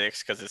plus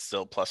 6 because it's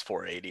still plus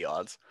 480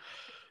 odds.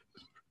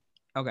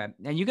 Okay.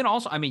 And you can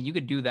also, you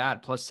could do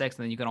that plus 6,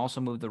 and then you can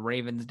also move the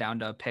Ravens down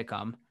to pick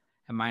 'em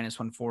at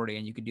 -140,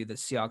 and you could do the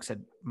Seahawks at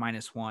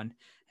 -1.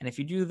 And if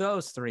you do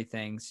those 3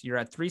 things, you're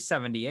at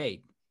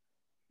 378.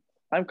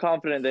 I'm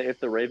confident that if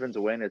the Ravens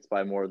win, it's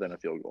by more than a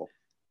field goal.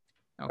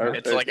 Okay.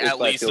 It's like at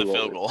by least a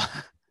field goal.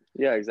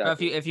 Yeah, So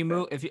exactly.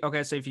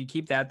 if you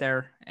keep that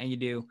there and you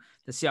do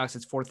the Seahawks,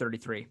 it's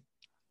 433.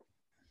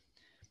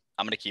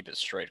 I'm gonna keep it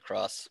straight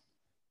across.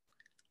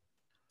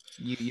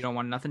 You don't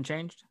want nothing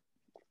changed?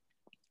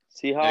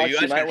 Seahawks, you you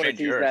guys might can want to change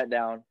tease yours. that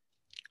down.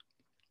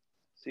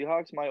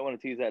 Seahawks might want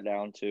to tease that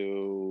down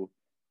to.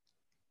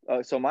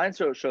 So mine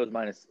shows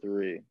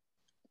 -3.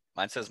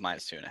 Mine says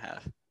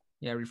 -2.5.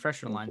 Yeah,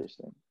 refresh your line.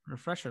 Interesting.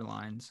 Refresh your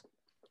lines.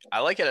 I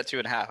like it at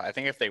 2.5. I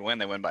think if they win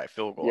by a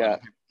field goal. Yeah.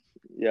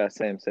 Yeah,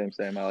 same.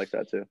 I like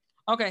that too.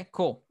 Okay,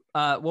 cool.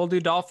 We'll do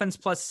Dolphins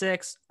plus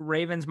 6,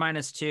 Ravens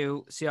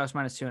 -2, Seahawks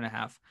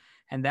 -2.5,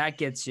 and that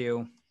gets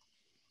you.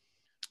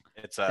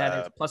 It's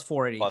that is plus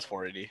 480. plus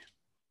 480.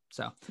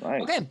 So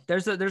Nice. okay,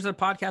 there's a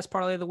podcast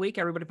parlay of the week.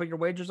 Everybody put your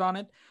wagers on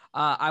it.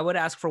 I would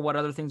ask for what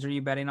other things are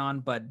you betting on,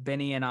 but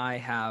Benny and I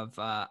have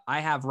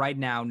right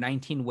now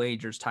 19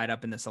 wagers tied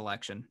up in this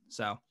election.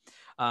 So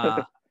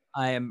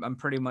I'm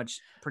pretty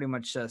much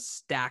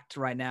stacked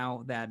right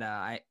now. That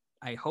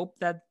I hope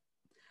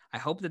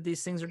that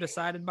these things are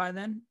decided by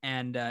then,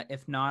 and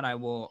if not,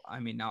 I'll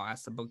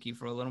ask the bookie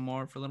for a little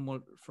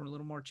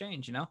more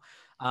change, you know.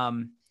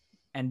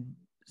 And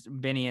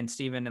Benny and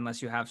Steven,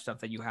 unless you have stuff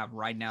that you have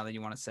right now that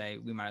you want to say,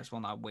 we might as well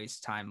not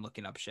waste time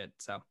looking up shit.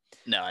 So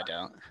No, I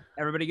don't.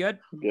 everybody good?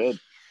 Good.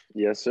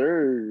 Yes,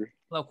 sir.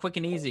 Well, quick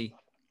and easy.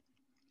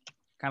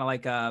 Kind of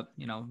like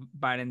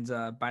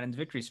Biden's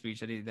victory speech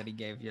that he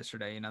gave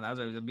yesterday. That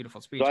was a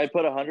beautiful speech. Do I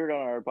put 100 on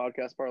our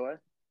podcast parlay?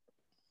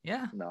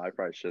 Yeah. No, I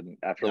probably shouldn't.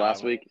 After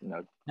last week,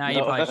 no. No,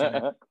 you probably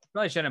shouldn't.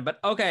 Probably shouldn't. But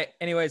okay.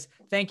 Anyways,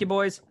 thank you,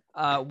 boys.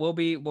 We'll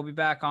be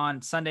back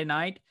on Sunday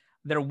night.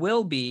 There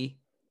will be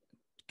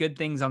good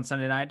things on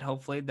Sunday night.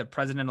 Hopefully, the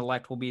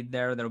president-elect will be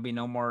there. There will be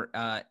no more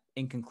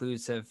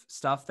inconclusive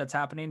stuff that's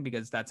happening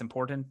because that's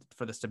important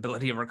for the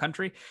stability of our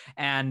country.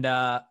 And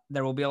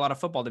there will be a lot of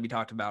football to be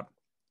talked about.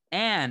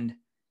 And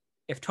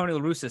if Tony La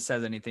Russa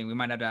says anything, we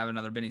might have to have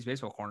another Benny's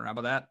Baseball Corner. How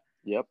about that?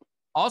 Yep.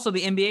 Also,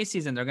 the NBA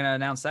season, they're going to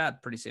announce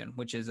that pretty soon,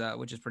 which is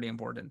pretty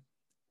important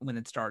when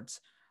it starts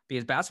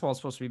because basketball is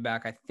supposed to be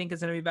back. I think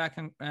it's going to be back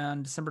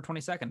on December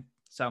 22nd.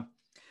 So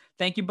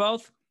thank you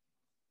both.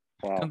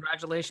 Wow.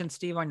 Congratulations,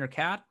 Steve, on your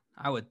cat.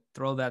 I would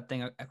throw that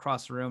thing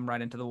across the room right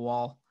into the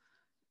wall.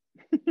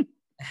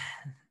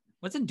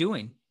 What's it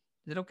doing?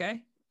 Is it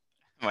okay?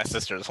 My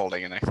sister's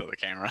holding it next to the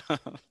camera.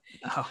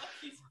 Oh,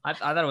 I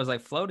thought it was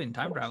like floating,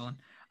 time traveling.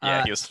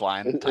 Yeah, he was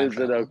flying. Is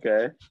it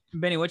okay?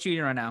 Benny, what you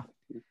eating right now?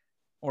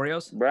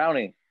 Oreos?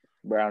 Brownie.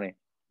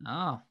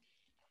 Oh.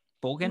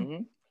 Bulkin?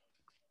 Mm-hmm.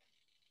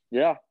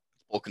 Yeah.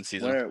 Bulkin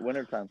season.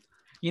 Winter time.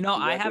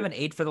 I haven't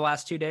ate for the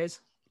last 2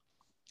 days.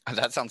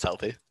 That sounds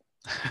healthy.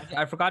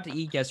 I forgot to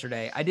eat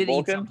yesterday. I did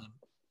eat something.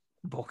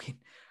 Bulkin.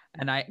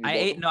 And I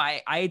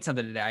ate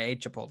something today. I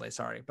ate Chipotle,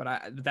 sorry.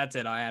 But that's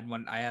it. I had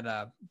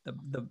the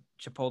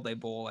Chipotle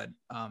bowl at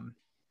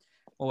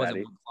what was it,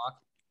 1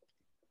 o'clock?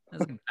 That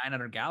was like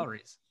 900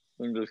 calories.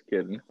 I'm just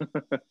kidding.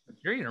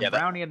 You're eating a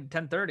brownie at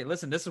 10:30.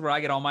 Listen, this is where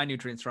I get all my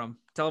nutrients from.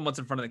 Tell them what's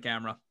in front of the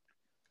camera.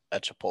 A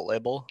Chipotle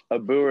bowl? A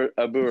Boer's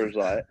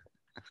Light.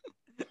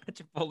 A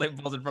Chipotle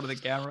bowl's in front of the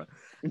camera.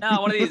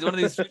 No, one of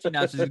these 50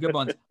 ounces is good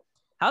ones.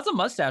 How's the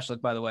mustache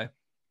look, by the way?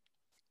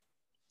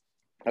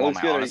 That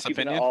looks good. Are you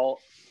keeping it all?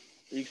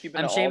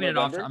 I'm shaving it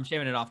off. I'm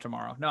shaving it off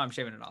tomorrow. No, I'm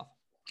shaving it off.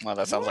 Well,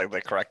 that sounds like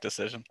the correct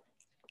decision.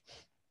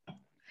 It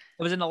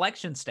was an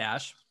election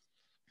stash.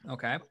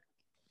 Okay.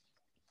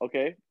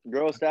 Okay.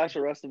 Grow a stash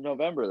the rest of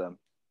November then.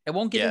 It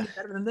won't get any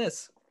better than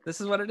this.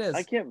 This is what it is.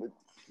 I can't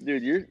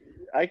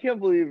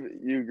believe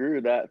you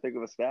grew that thick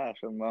of a stash.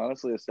 I'm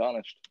honestly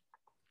astonished.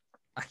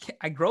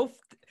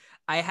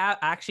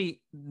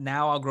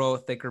 Now I'll grow a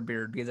thicker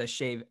beard because I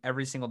shave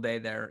every single day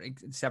there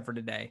except for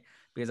today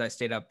because I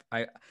stayed up.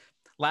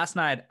 Last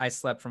night I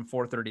slept from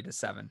 4:30 to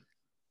 7.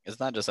 It's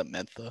not just a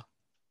myth though.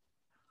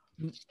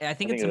 I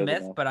think it's a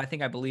myth, but I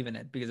think I believe in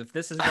it because if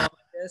this is going like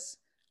this.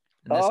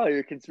 Oh, you're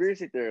a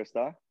conspiracy theorist,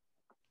 huh?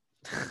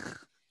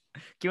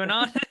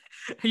 QAnon?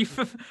 Are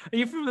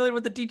you familiar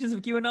with the teachings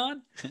of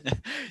QAnon?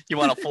 You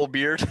want a full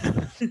beard?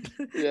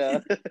 Yeah.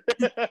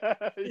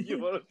 You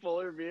want a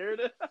fuller beard?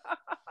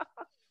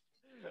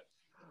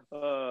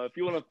 If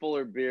you want a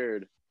fuller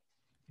beard,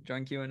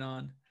 join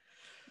QAnon.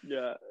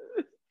 Yeah.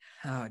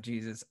 Oh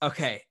Jesus.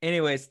 Okay.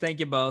 Anyways, thank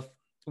you both.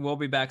 We'll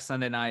be back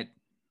Sunday night.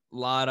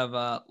 Lot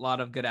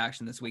of good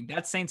action this week.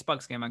 That Saints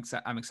Bucks game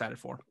I'm excited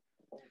for.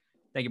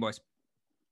 Thank you, boys.